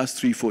over the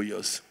last 3-4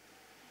 years.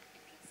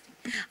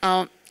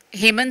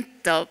 Hemant,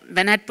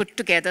 when I had put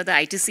together the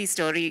ITC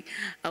story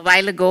a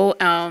while ago,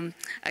 I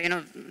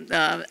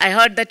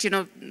heard that,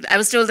 I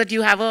was told that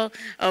you have a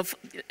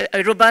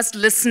robust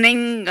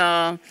listening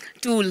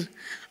tool.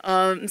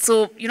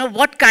 So,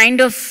 what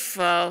kind of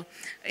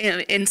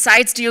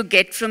insights do you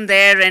get from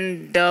there,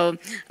 and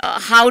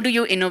how do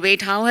you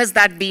innovate? How has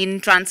that been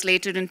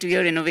translated into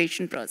your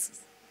innovation process?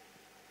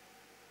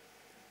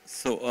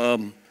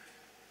 So,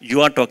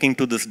 you are talking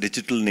to this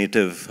digital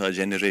native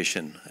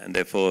generation, and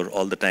therefore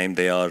all the time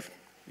they are,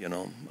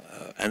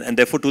 and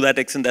therefore to that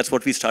extent, that's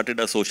what we started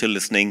our social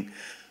listening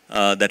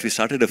that we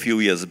started a few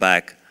years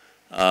back.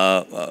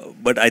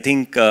 But I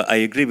think I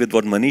agree with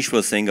what Manish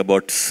was saying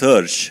about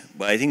search,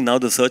 but I think now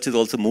the search is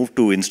also moved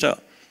to Insta.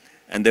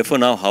 And therefore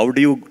now how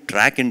do you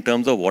track in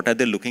terms of what are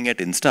they looking at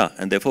Insta,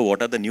 and therefore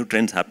what are the new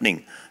trends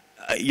happening?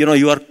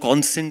 You are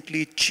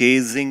constantly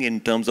chasing in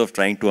terms of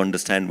trying to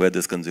understand where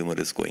this consumer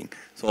is going.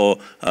 So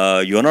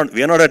we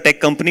are not a tech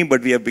company,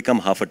 but we have become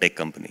half a tech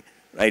company,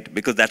 right?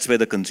 Because that's where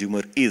the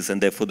consumer is,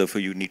 and therefore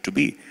you need to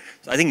be.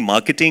 So I think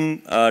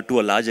marketing to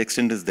a large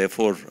extent is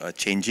therefore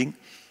changing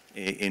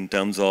in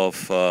terms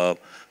of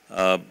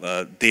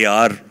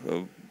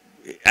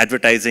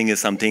advertising is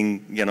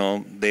something,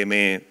 they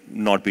may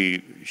not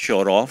be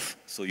sure of.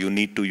 So you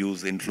need to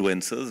use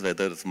influencers,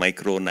 whether it's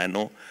micro,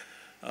 nano.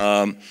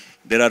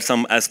 There are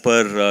some, as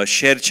per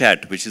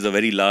ShareChat, which is a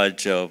very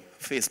large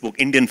Facebook,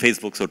 Indian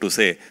Facebook, so to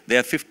say, they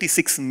have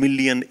 56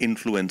 million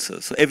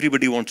influencers. So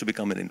everybody wants to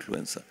become an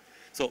influencer.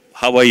 So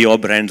how are your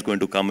brands going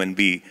to come and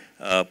be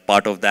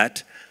part of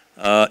that?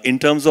 In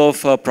terms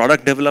of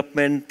product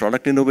development,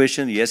 product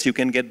innovation, yes, you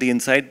can get the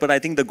insight, but I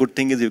think the good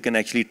thing is you can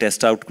actually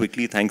test out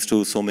quickly thanks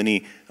to so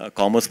many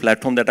commerce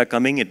platforms that are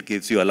coming.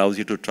 It allows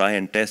you to try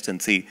and test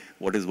and see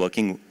what is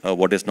working,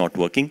 what is not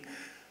working.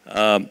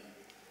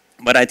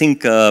 But I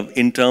think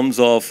in terms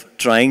of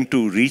trying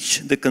to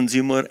reach the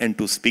consumer and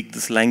to speak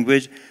this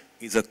language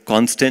is a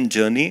constant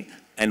journey,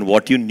 and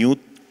what you knew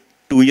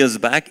 2 years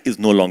back is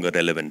no longer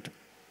relevant.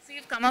 So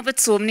you've come up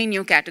with so many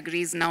new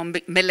categories now,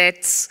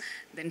 millets,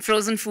 then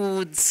frozen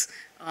foods,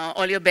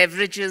 all your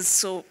beverages.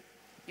 So,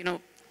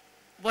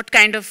 what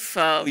kind of...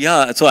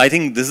 Yeah, so I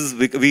think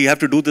we have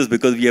to do this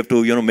because we have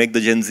to, make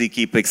the Gen Z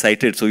keep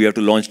excited. So we have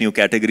to launch new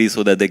categories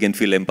so that they can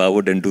feel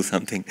empowered and do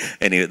something.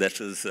 Anyway, that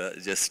was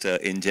just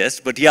in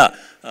jest. But yeah,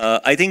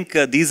 I think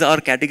these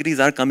categories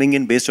are coming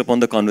in based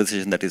upon the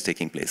conversation that is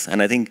taking place.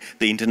 And I think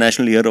the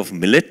International Year of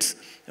Millets,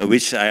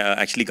 which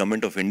actually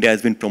Government of India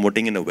has been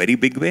promoting in a very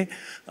big way.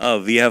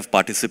 We have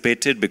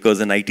participated because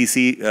in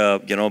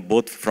ITC,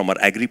 both from our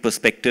agri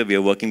perspective, we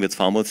are working with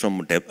farmers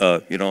from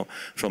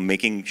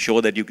making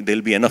sure that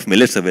there'll be enough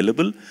millets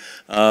available.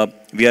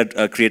 We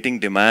are creating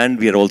demand.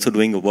 We are also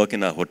doing work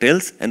in our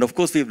hotels. And of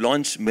course, we've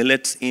launched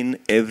millets in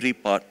every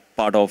part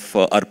of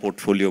our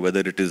portfolio,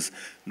 whether it is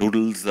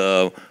noodles,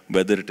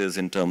 whether it is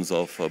in terms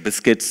of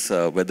biscuits,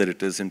 whether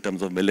it is in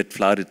terms of millet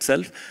flour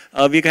itself.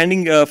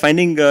 We're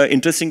finding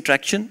interesting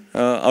traction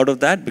out of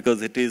that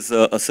because it is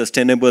a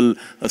sustainable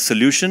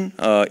solution.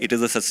 It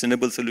is a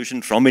sustainable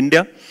solution from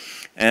India.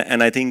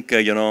 And I think,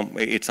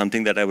 it's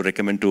something that I would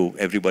recommend to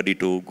everybody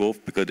to go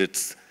because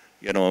it's,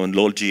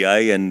 low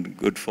GI and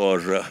good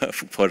for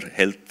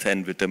health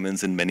and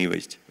vitamins in many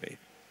ways. Right?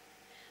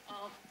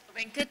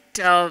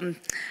 Venkat,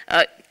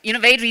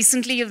 very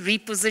recently you've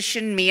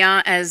repositioned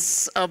Mia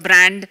as a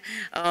brand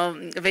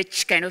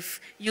which kind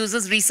of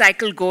uses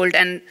recycled gold,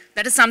 and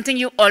that is something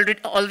you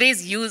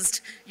always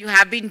used. You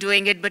have been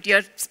doing it, but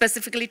you're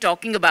specifically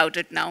talking about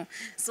it now.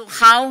 So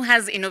how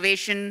has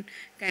innovation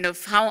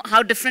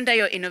how different are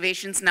your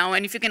innovations now?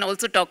 And if you can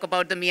also talk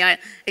about the Mia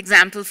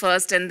example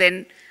first, and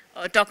then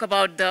talk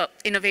about the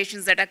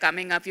innovations that are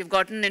coming up. You've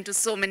gotten into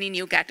so many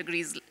new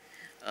categories.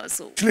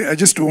 Actually, I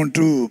just want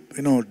to,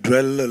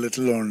 dwell a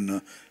little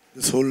on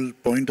this whole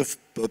point of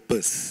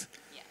purpose.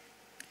 Yeah.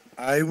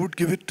 I would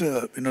give it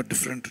a,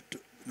 different,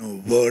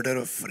 word or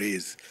a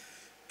phrase.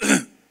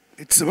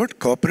 It's about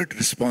corporate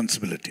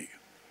responsibility.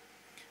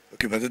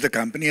 Okay, whether the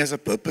company has a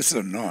purpose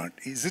or not,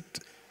 is it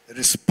a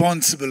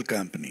responsible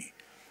company?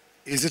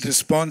 Is it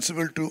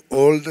responsible to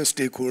all the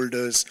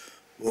stakeholders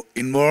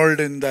involved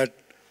in that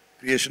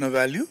creation of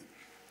value?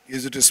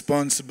 Is it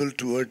responsible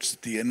towards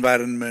the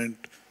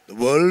environment, the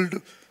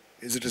world?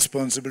 Is it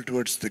responsible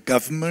towards the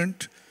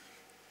government?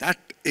 That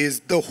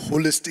is the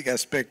holistic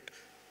aspect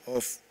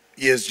of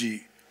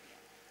ESG.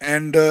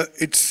 And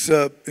it's,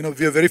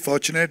 we are very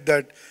fortunate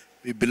that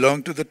we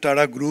belong to the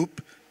Tata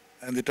Group,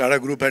 and the Tata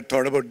Group had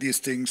thought about these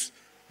things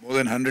more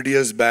than 100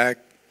 years back.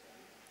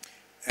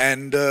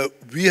 And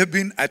we have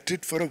been at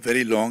it for a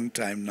very long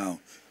time now,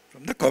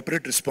 from the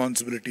corporate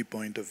responsibility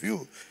point of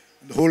view,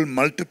 the whole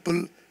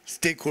multiple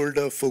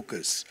stakeholder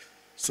focus.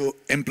 So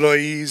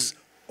employees,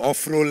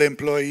 off-role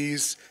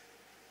employees,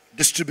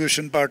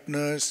 distribution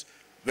partners,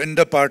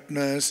 vendor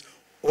partners,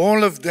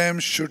 all of them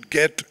should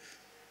get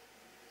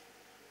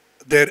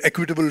their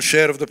equitable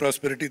share of the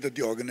prosperity that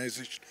the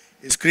organization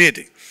is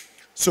creating.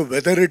 So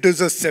whether it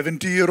is a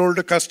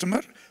 70-year-old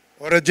customer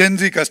or a Gen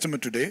Z customer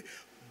today,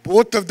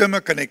 both of them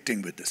are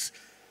connecting with this.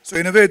 So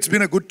in a way, it's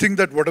been a good thing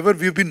that whatever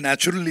we've been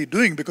naturally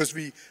doing because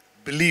we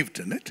believed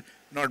in it,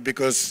 not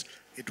because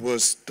it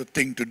was the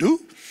thing to do,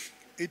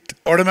 it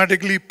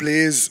automatically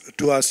plays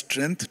to our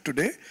strength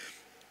today.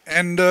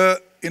 And,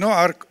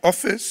 our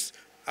office,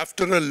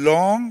 after a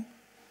long,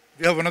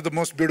 we have one of the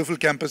most beautiful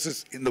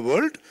campuses in the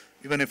world,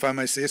 even if I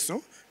may say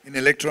so, in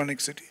Electronic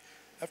City.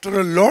 After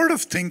a lot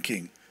of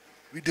thinking,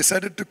 we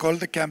decided to call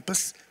the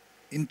campus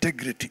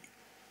Integrity.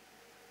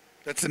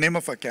 That's the name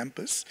of our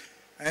campus.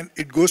 And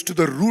it goes to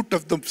the root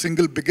of the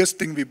single biggest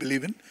thing we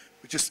believe in,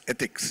 which is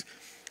ethics.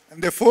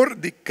 And therefore,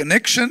 the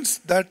connections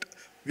that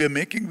we are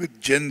making with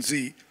Gen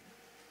Z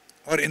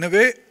are in a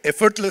way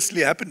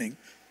effortlessly happening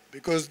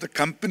because the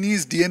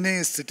company's DNA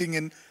is sitting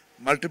in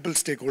multiple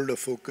stakeholder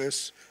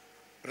focus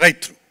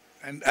right through,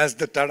 and as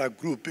the Tata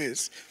Group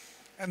is.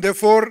 And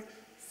therefore,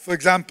 for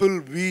example,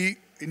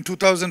 in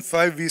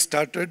 2005, we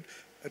started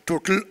a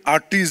total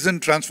artisan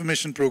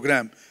transformation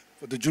program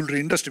for the jewelry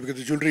industry, because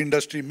the jewelry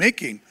industry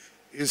making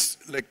is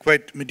like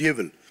quite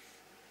medieval.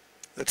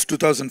 That's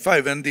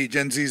 2005, when the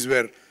Gen Zs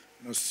were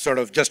sort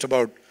of just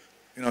about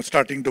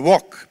starting to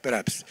walk,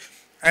 perhaps.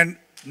 And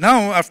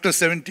now, after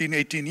 17,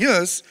 18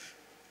 years,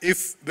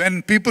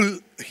 when people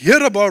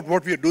hear about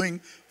what we are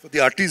doing for the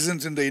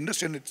artisans in the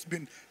industry, and it's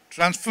been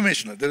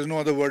transformational, there is no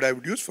other word I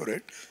would use for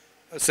it,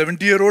 a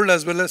 70-year-old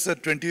as well as a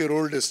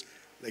 20-year-old is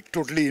like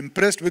totally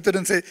impressed with it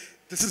and say,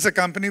 this is a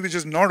company which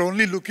is not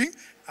only looking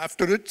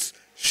after its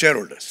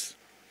shareholders.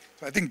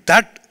 So I think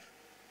that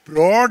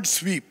broad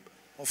sweep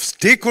of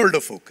stakeholder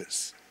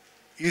focus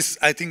is,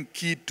 I think,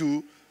 key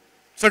to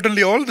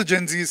certainly all the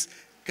Gen Zs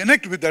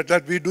connect with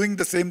that we're doing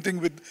the same thing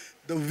with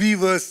the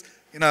weavers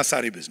in our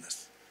sari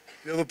business.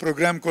 We have a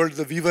program called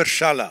the Weaver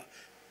Shala,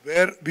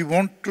 where we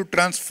want to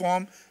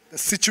transform the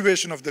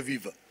situation of the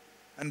weaver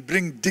and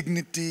bring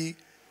dignity,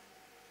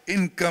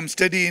 income,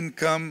 steady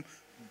income,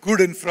 good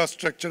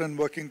infrastructure and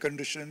working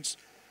conditions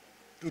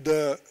to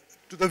the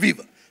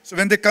weaver. So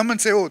when they come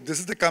and say, oh, this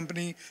is the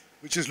company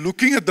which is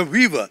looking at the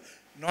weaver,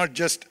 not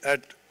just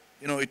at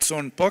its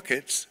own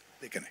pockets,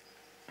 they connect.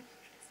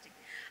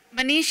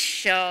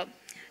 Manish,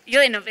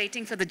 you're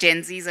innovating for the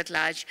Gen Zs at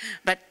large,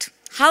 but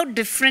how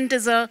different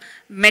is a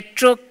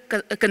metro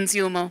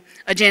consumer,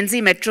 a Gen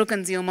Z metro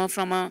consumer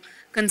from a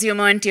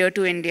consumer in Tier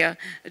 2 India,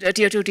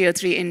 Tier 2, Tier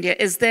 3 India?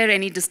 Is there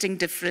any distinct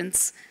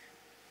difference?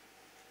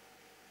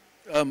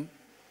 Yeah,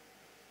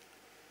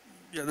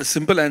 the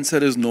simple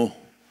answer is no.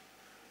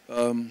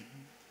 A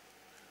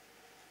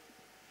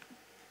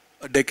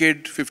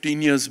decade,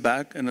 15 years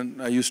back,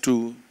 and I used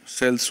to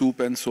sell soup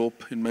and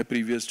soap in my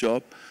previous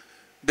job,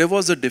 there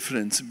was a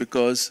difference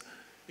because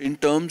in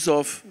terms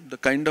of the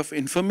kind of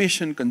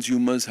information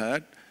consumers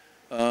had,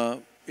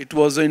 it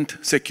wasn't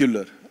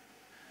secular.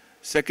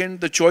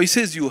 Second, the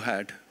choices you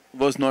had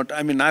was not,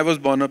 I was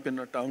born up in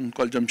a town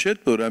called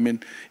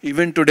Jamshedpur.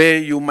 Even today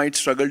you might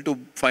struggle to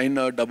find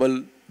a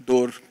double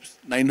door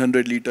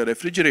 900-liter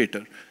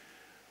refrigerator.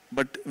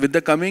 But with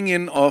the coming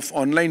in of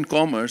online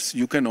commerce,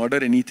 you can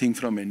order anything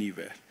from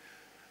anywhere.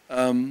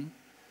 Let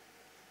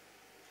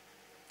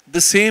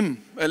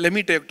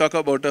me talk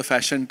about a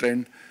fashion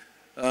trend.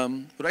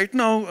 Right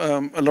now,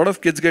 a lot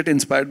of kids get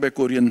inspired by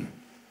Korean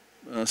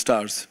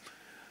stars.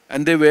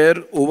 And they wear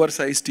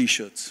oversized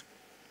t-shirts,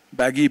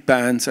 baggy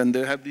pants, and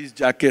they have these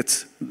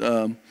jackets.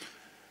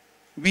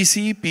 We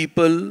see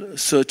people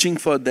searching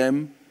for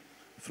them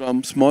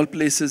from small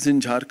places in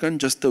Jharkhand,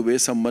 just the way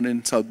someone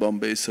in South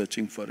Bombay is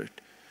searching for it.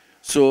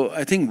 So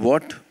I think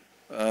what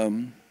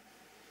the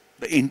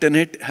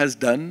internet has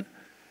done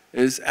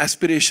is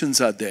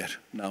aspirations are there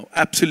now.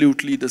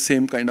 Absolutely the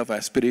same kind of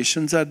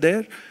aspirations are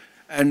there.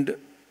 And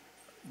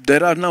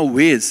there are now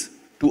ways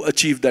to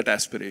achieve that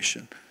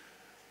aspiration.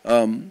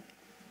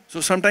 So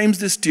sometimes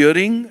this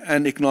tiering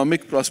and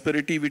economic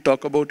prosperity, we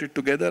talk about it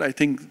together. I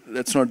think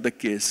that's not the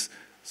case.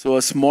 So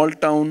a small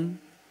town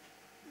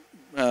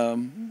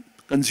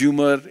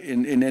consumer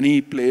in any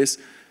place,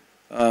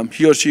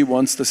 he or she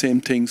wants the same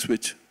things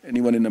which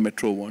anyone in a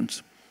metro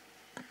wants.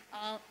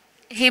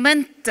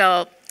 Hemant,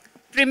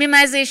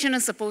 premiumization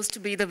is supposed to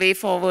be the way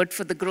forward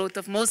for the growth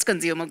of most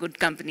consumer good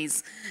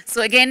companies.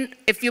 So again,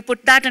 if you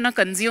put that in a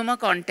consumer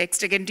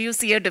context, again, do you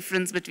see a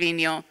difference between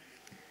your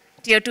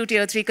Tier 2,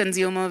 Tier 3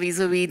 consumer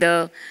vis-a-vis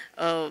the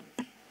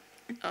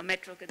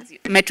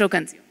metro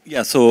consumer?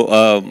 Yeah, so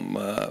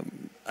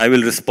I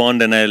will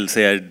respond and I'll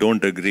say I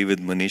don't agree with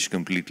Manish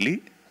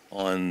completely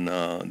on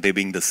they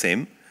being the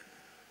same.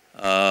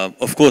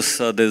 Of course,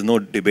 there's no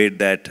debate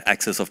that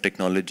access of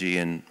technology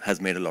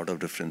has made a lot of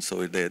difference.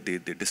 So the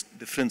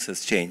difference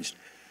has changed.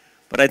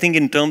 But I think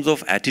in terms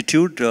of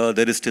attitude,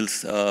 there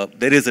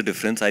is a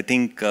difference. I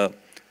think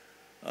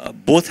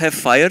both have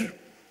fire.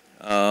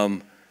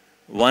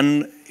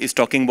 One is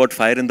talking about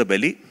fire in the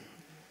belly.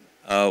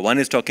 One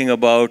is talking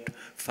about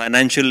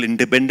financial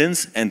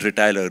independence and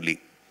retire early.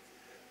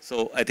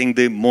 So I think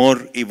the more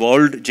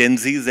evolved Gen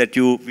Zs that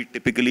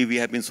we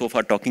have been so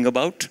far talking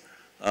about.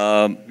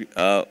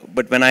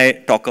 But when I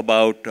talk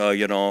about,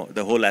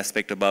 the whole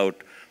aspect about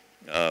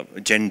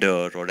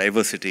gender or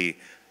diversity,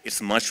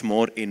 it's much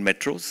more in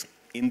metros.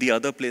 In the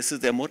other places,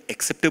 they're more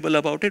acceptable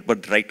about it,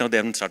 but right now they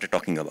haven't started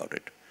talking about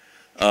it.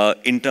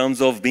 In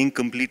terms of being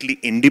completely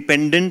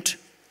independent,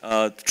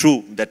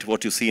 true that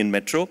what you see in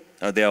metro,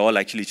 they are all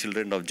actually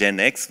children of Gen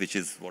X, which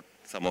is what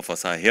some of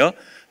us are here.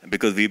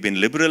 Because we've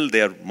been liberal,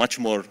 they are much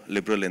more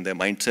liberal in their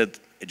mindset.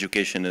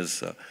 Education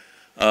is,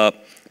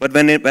 but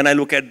when I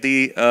look at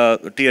the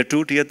tier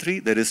 2, tier 3,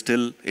 there is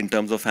still, in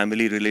terms of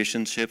family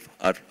relationship,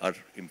 are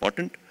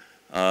important.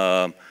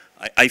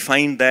 I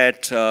find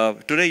that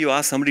today you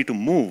ask somebody to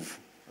move,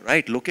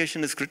 right?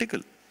 Location is critical,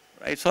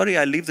 right? Sorry,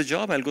 I'll leave the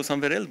job, I'll go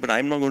somewhere else, but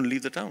I'm not going to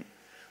leave the town.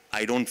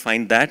 I don't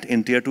find that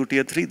in tier 2,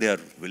 tier 3. They are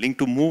willing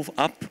to move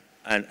up,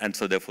 and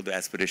so therefore the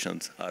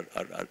aspirations are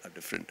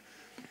different.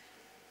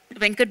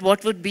 Venkat,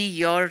 what would be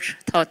your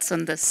thoughts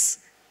on this?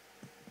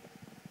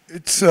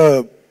 It's,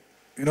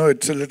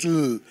 it's a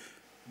little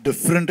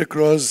different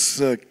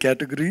across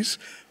categories.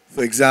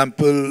 For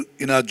example,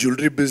 in our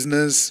jewelry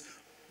business,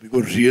 we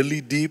go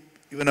really deep.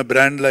 Even a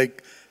brand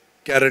like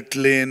Carrot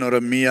Lane or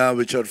a Mia,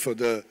 which are for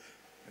the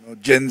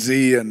Gen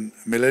Z and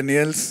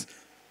millennials,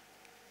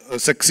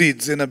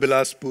 succeeds in a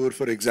Bilaspur,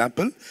 for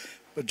example.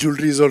 But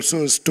jewelry is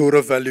also a store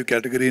of value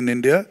category in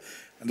India.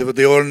 And therefore,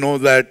 they all know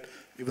that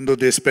even though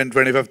they spend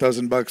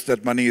 25,000 bucks,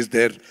 that money is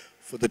there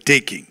for the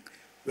taking.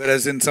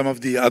 Whereas in some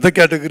of the other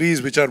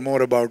categories, which are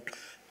more about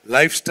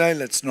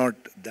lifestyle, it's not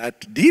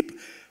that deep.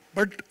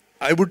 But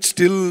I would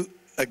still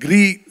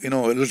agree, a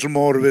little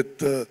more with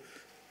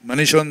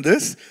Manish on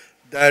this,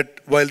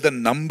 that while the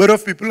number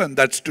of people, and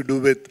that's to do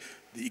with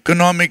the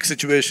economic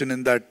situation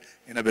in a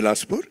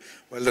Bilaspur,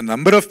 while the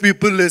number of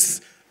people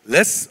is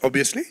less,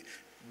 obviously,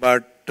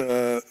 but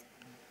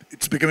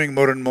it's becoming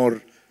more and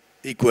more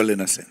equal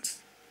in a sense.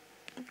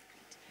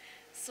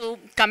 So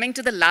coming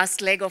to the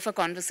last leg of our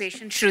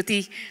conversation,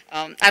 Shruti,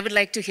 I would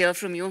like to hear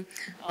from you.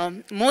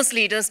 Most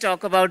leaders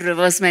talk about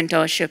reverse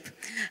mentorship.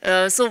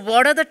 So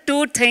what are the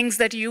 2 things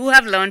that you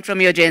have learned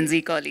from your Gen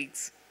Z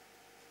colleagues?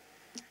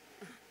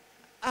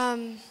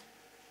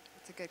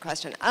 That's a good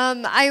question.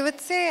 I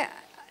would say,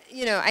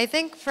 I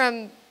think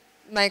from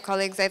my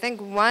colleagues, I think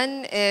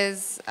one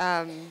is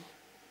a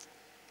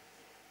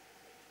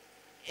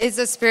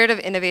spirit of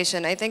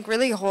innovation. I think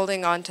really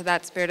holding on to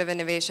that spirit of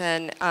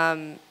innovation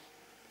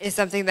is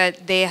something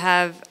that they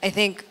have, I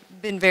think,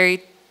 been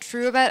very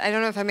true about. I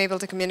don't know if I'm able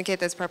to communicate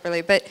this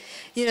properly, but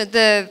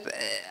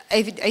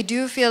I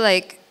do feel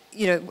like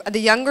the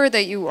younger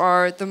that you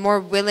are, the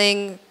more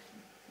willing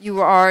you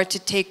are to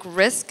take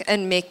risk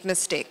and make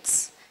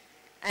mistakes,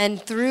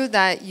 and through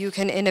that you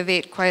can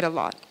innovate quite a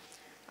lot.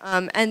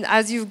 And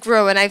as you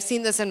grow, and I've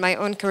seen this in my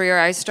own career,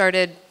 I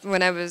started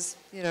when I was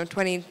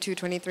 22,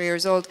 23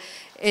 years old.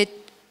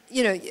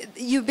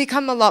 You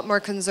become a lot more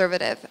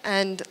conservative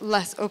and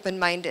less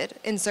open-minded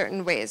in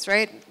certain ways,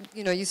 right?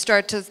 You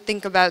start to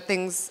think about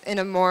things in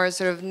a more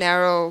sort of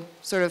narrow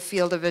sort of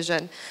field of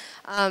vision.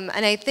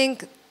 And I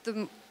think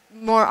the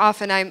more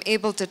often I'm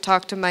able to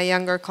talk to my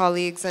younger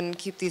colleagues and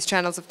keep these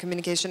channels of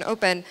communication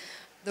open,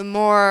 the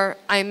more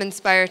I'm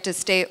inspired to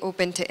stay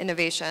open to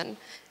innovation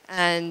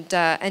and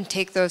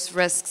take those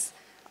risks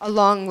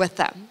along with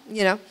them,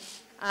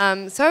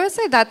 So I would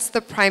say that's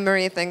the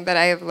primary thing that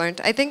I have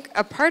learned. I think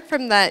apart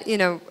from that,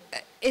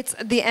 it's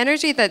the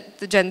energy that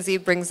the Gen Z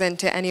brings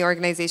into any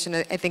organization,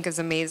 I think is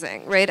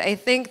amazing, right? I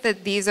think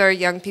that these are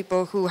young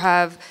people who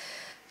have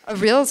a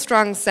real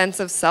strong sense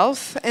of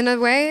self in a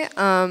way.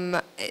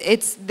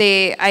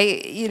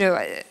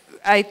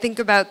 I think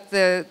about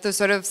the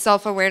sort of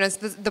self-awareness,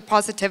 the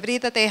positivity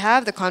that they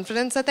have, the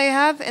confidence that they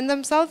have in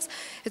themselves.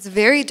 It's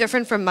very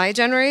different from my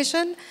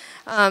generation.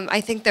 I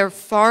think they're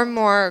far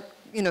more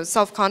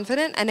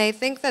self-confident, and I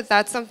think that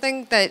that's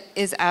something that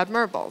is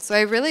admirable. So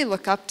I really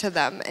look up to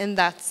them in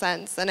that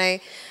sense, and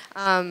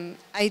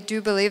I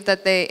do believe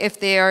that if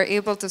they are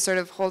able to sort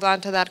of hold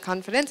on to that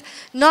confidence,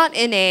 not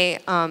in a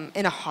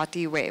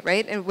haughty way,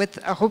 right, and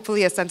with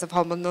hopefully a sense of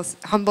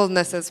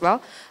humbleness as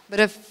well. But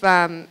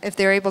if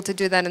they're able to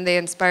do that and they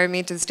inspire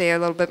me to stay a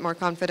little bit more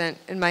confident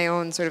in my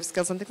own sort of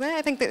skills and things like that,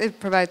 I think that it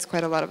provides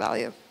quite a lot of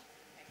value.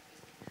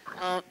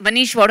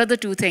 Manish, what are the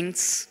 2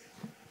 things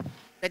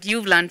that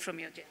you've learned from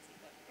your Gen Z?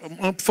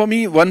 For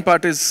me, one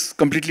part is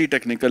completely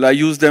technical. I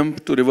use them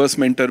to reverse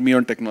mentor me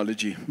on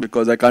technology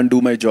because I can't do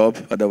my job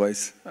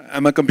otherwise.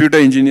 I'm a computer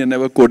engineer,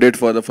 never coded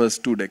for the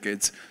first 2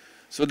 decades.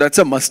 So that's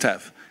a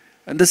must-have.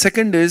 And the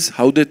second is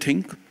how they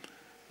think.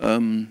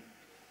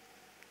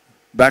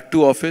 Back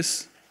to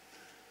office,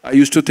 I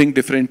used to think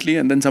differently,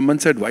 and then someone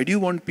said, why do you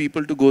want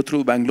people to go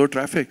through Bangalore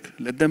traffic?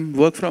 Let them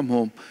work from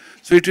home.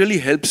 So it really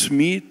helps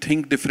me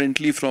think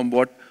differently from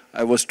what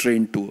I was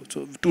trained to.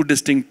 So 2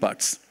 distinct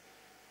parts.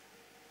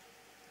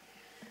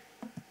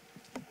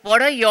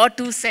 What are your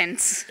 2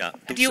 cents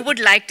that you would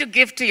like to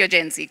give to your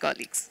Gen Z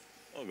colleagues?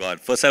 Oh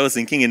God, first I was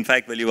thinking, in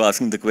fact, while you were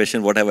asking the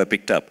question, what have I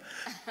picked up?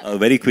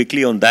 Very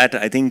quickly on that,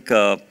 I think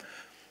the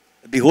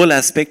whole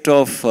aspect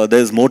of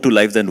there's more to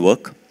life than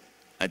work.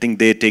 I think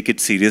they take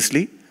it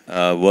seriously.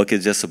 Work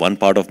is just one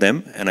part of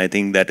them, and I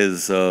think that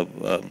is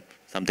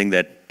something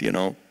that,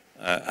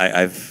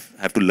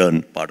 have to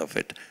learn part of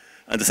it.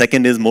 And the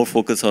second is more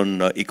focus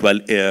on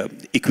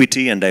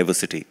equity and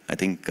diversity. I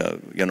think,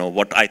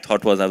 what I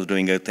thought was I was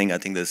doing a thing, I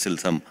think there's still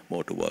some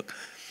more to work.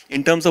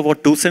 In terms of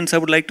what 2 cents I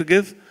would like to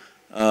give,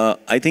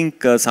 I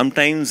think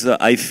sometimes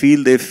I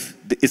feel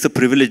it's a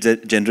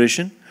privileged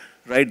generation,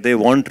 right? They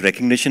want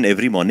recognition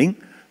every morning.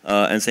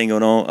 And saying,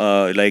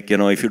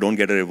 if you don't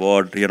get a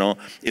reward,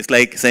 it's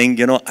like saying,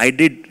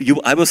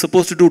 I was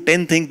supposed to do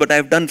 10 things, but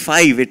I've done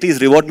 5, at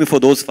least reward me for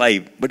those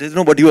 5. But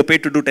but you were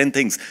paid to do 10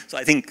 things. So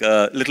I think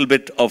a little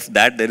bit of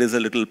that, there is a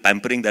little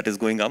pampering that is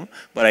going on,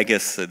 but I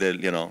guess,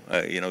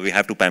 we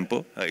have to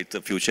pamper, it's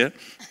a future,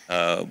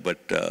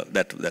 but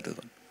that is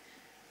one.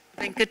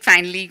 Venkat,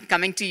 finally,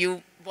 coming to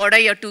you, what are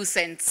your 2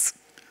 cents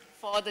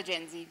for the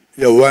Gen Z?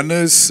 Yeah, one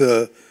is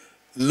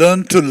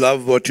learn to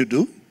love what you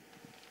do,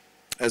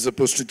 as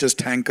opposed to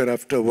just hanker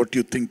after what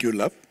you think you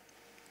love.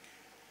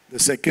 The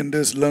second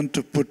is learn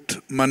to put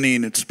money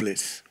in its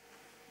place.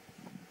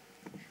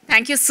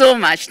 Thank you so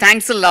much.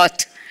 Thanks a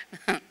lot.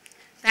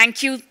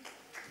 Thank you.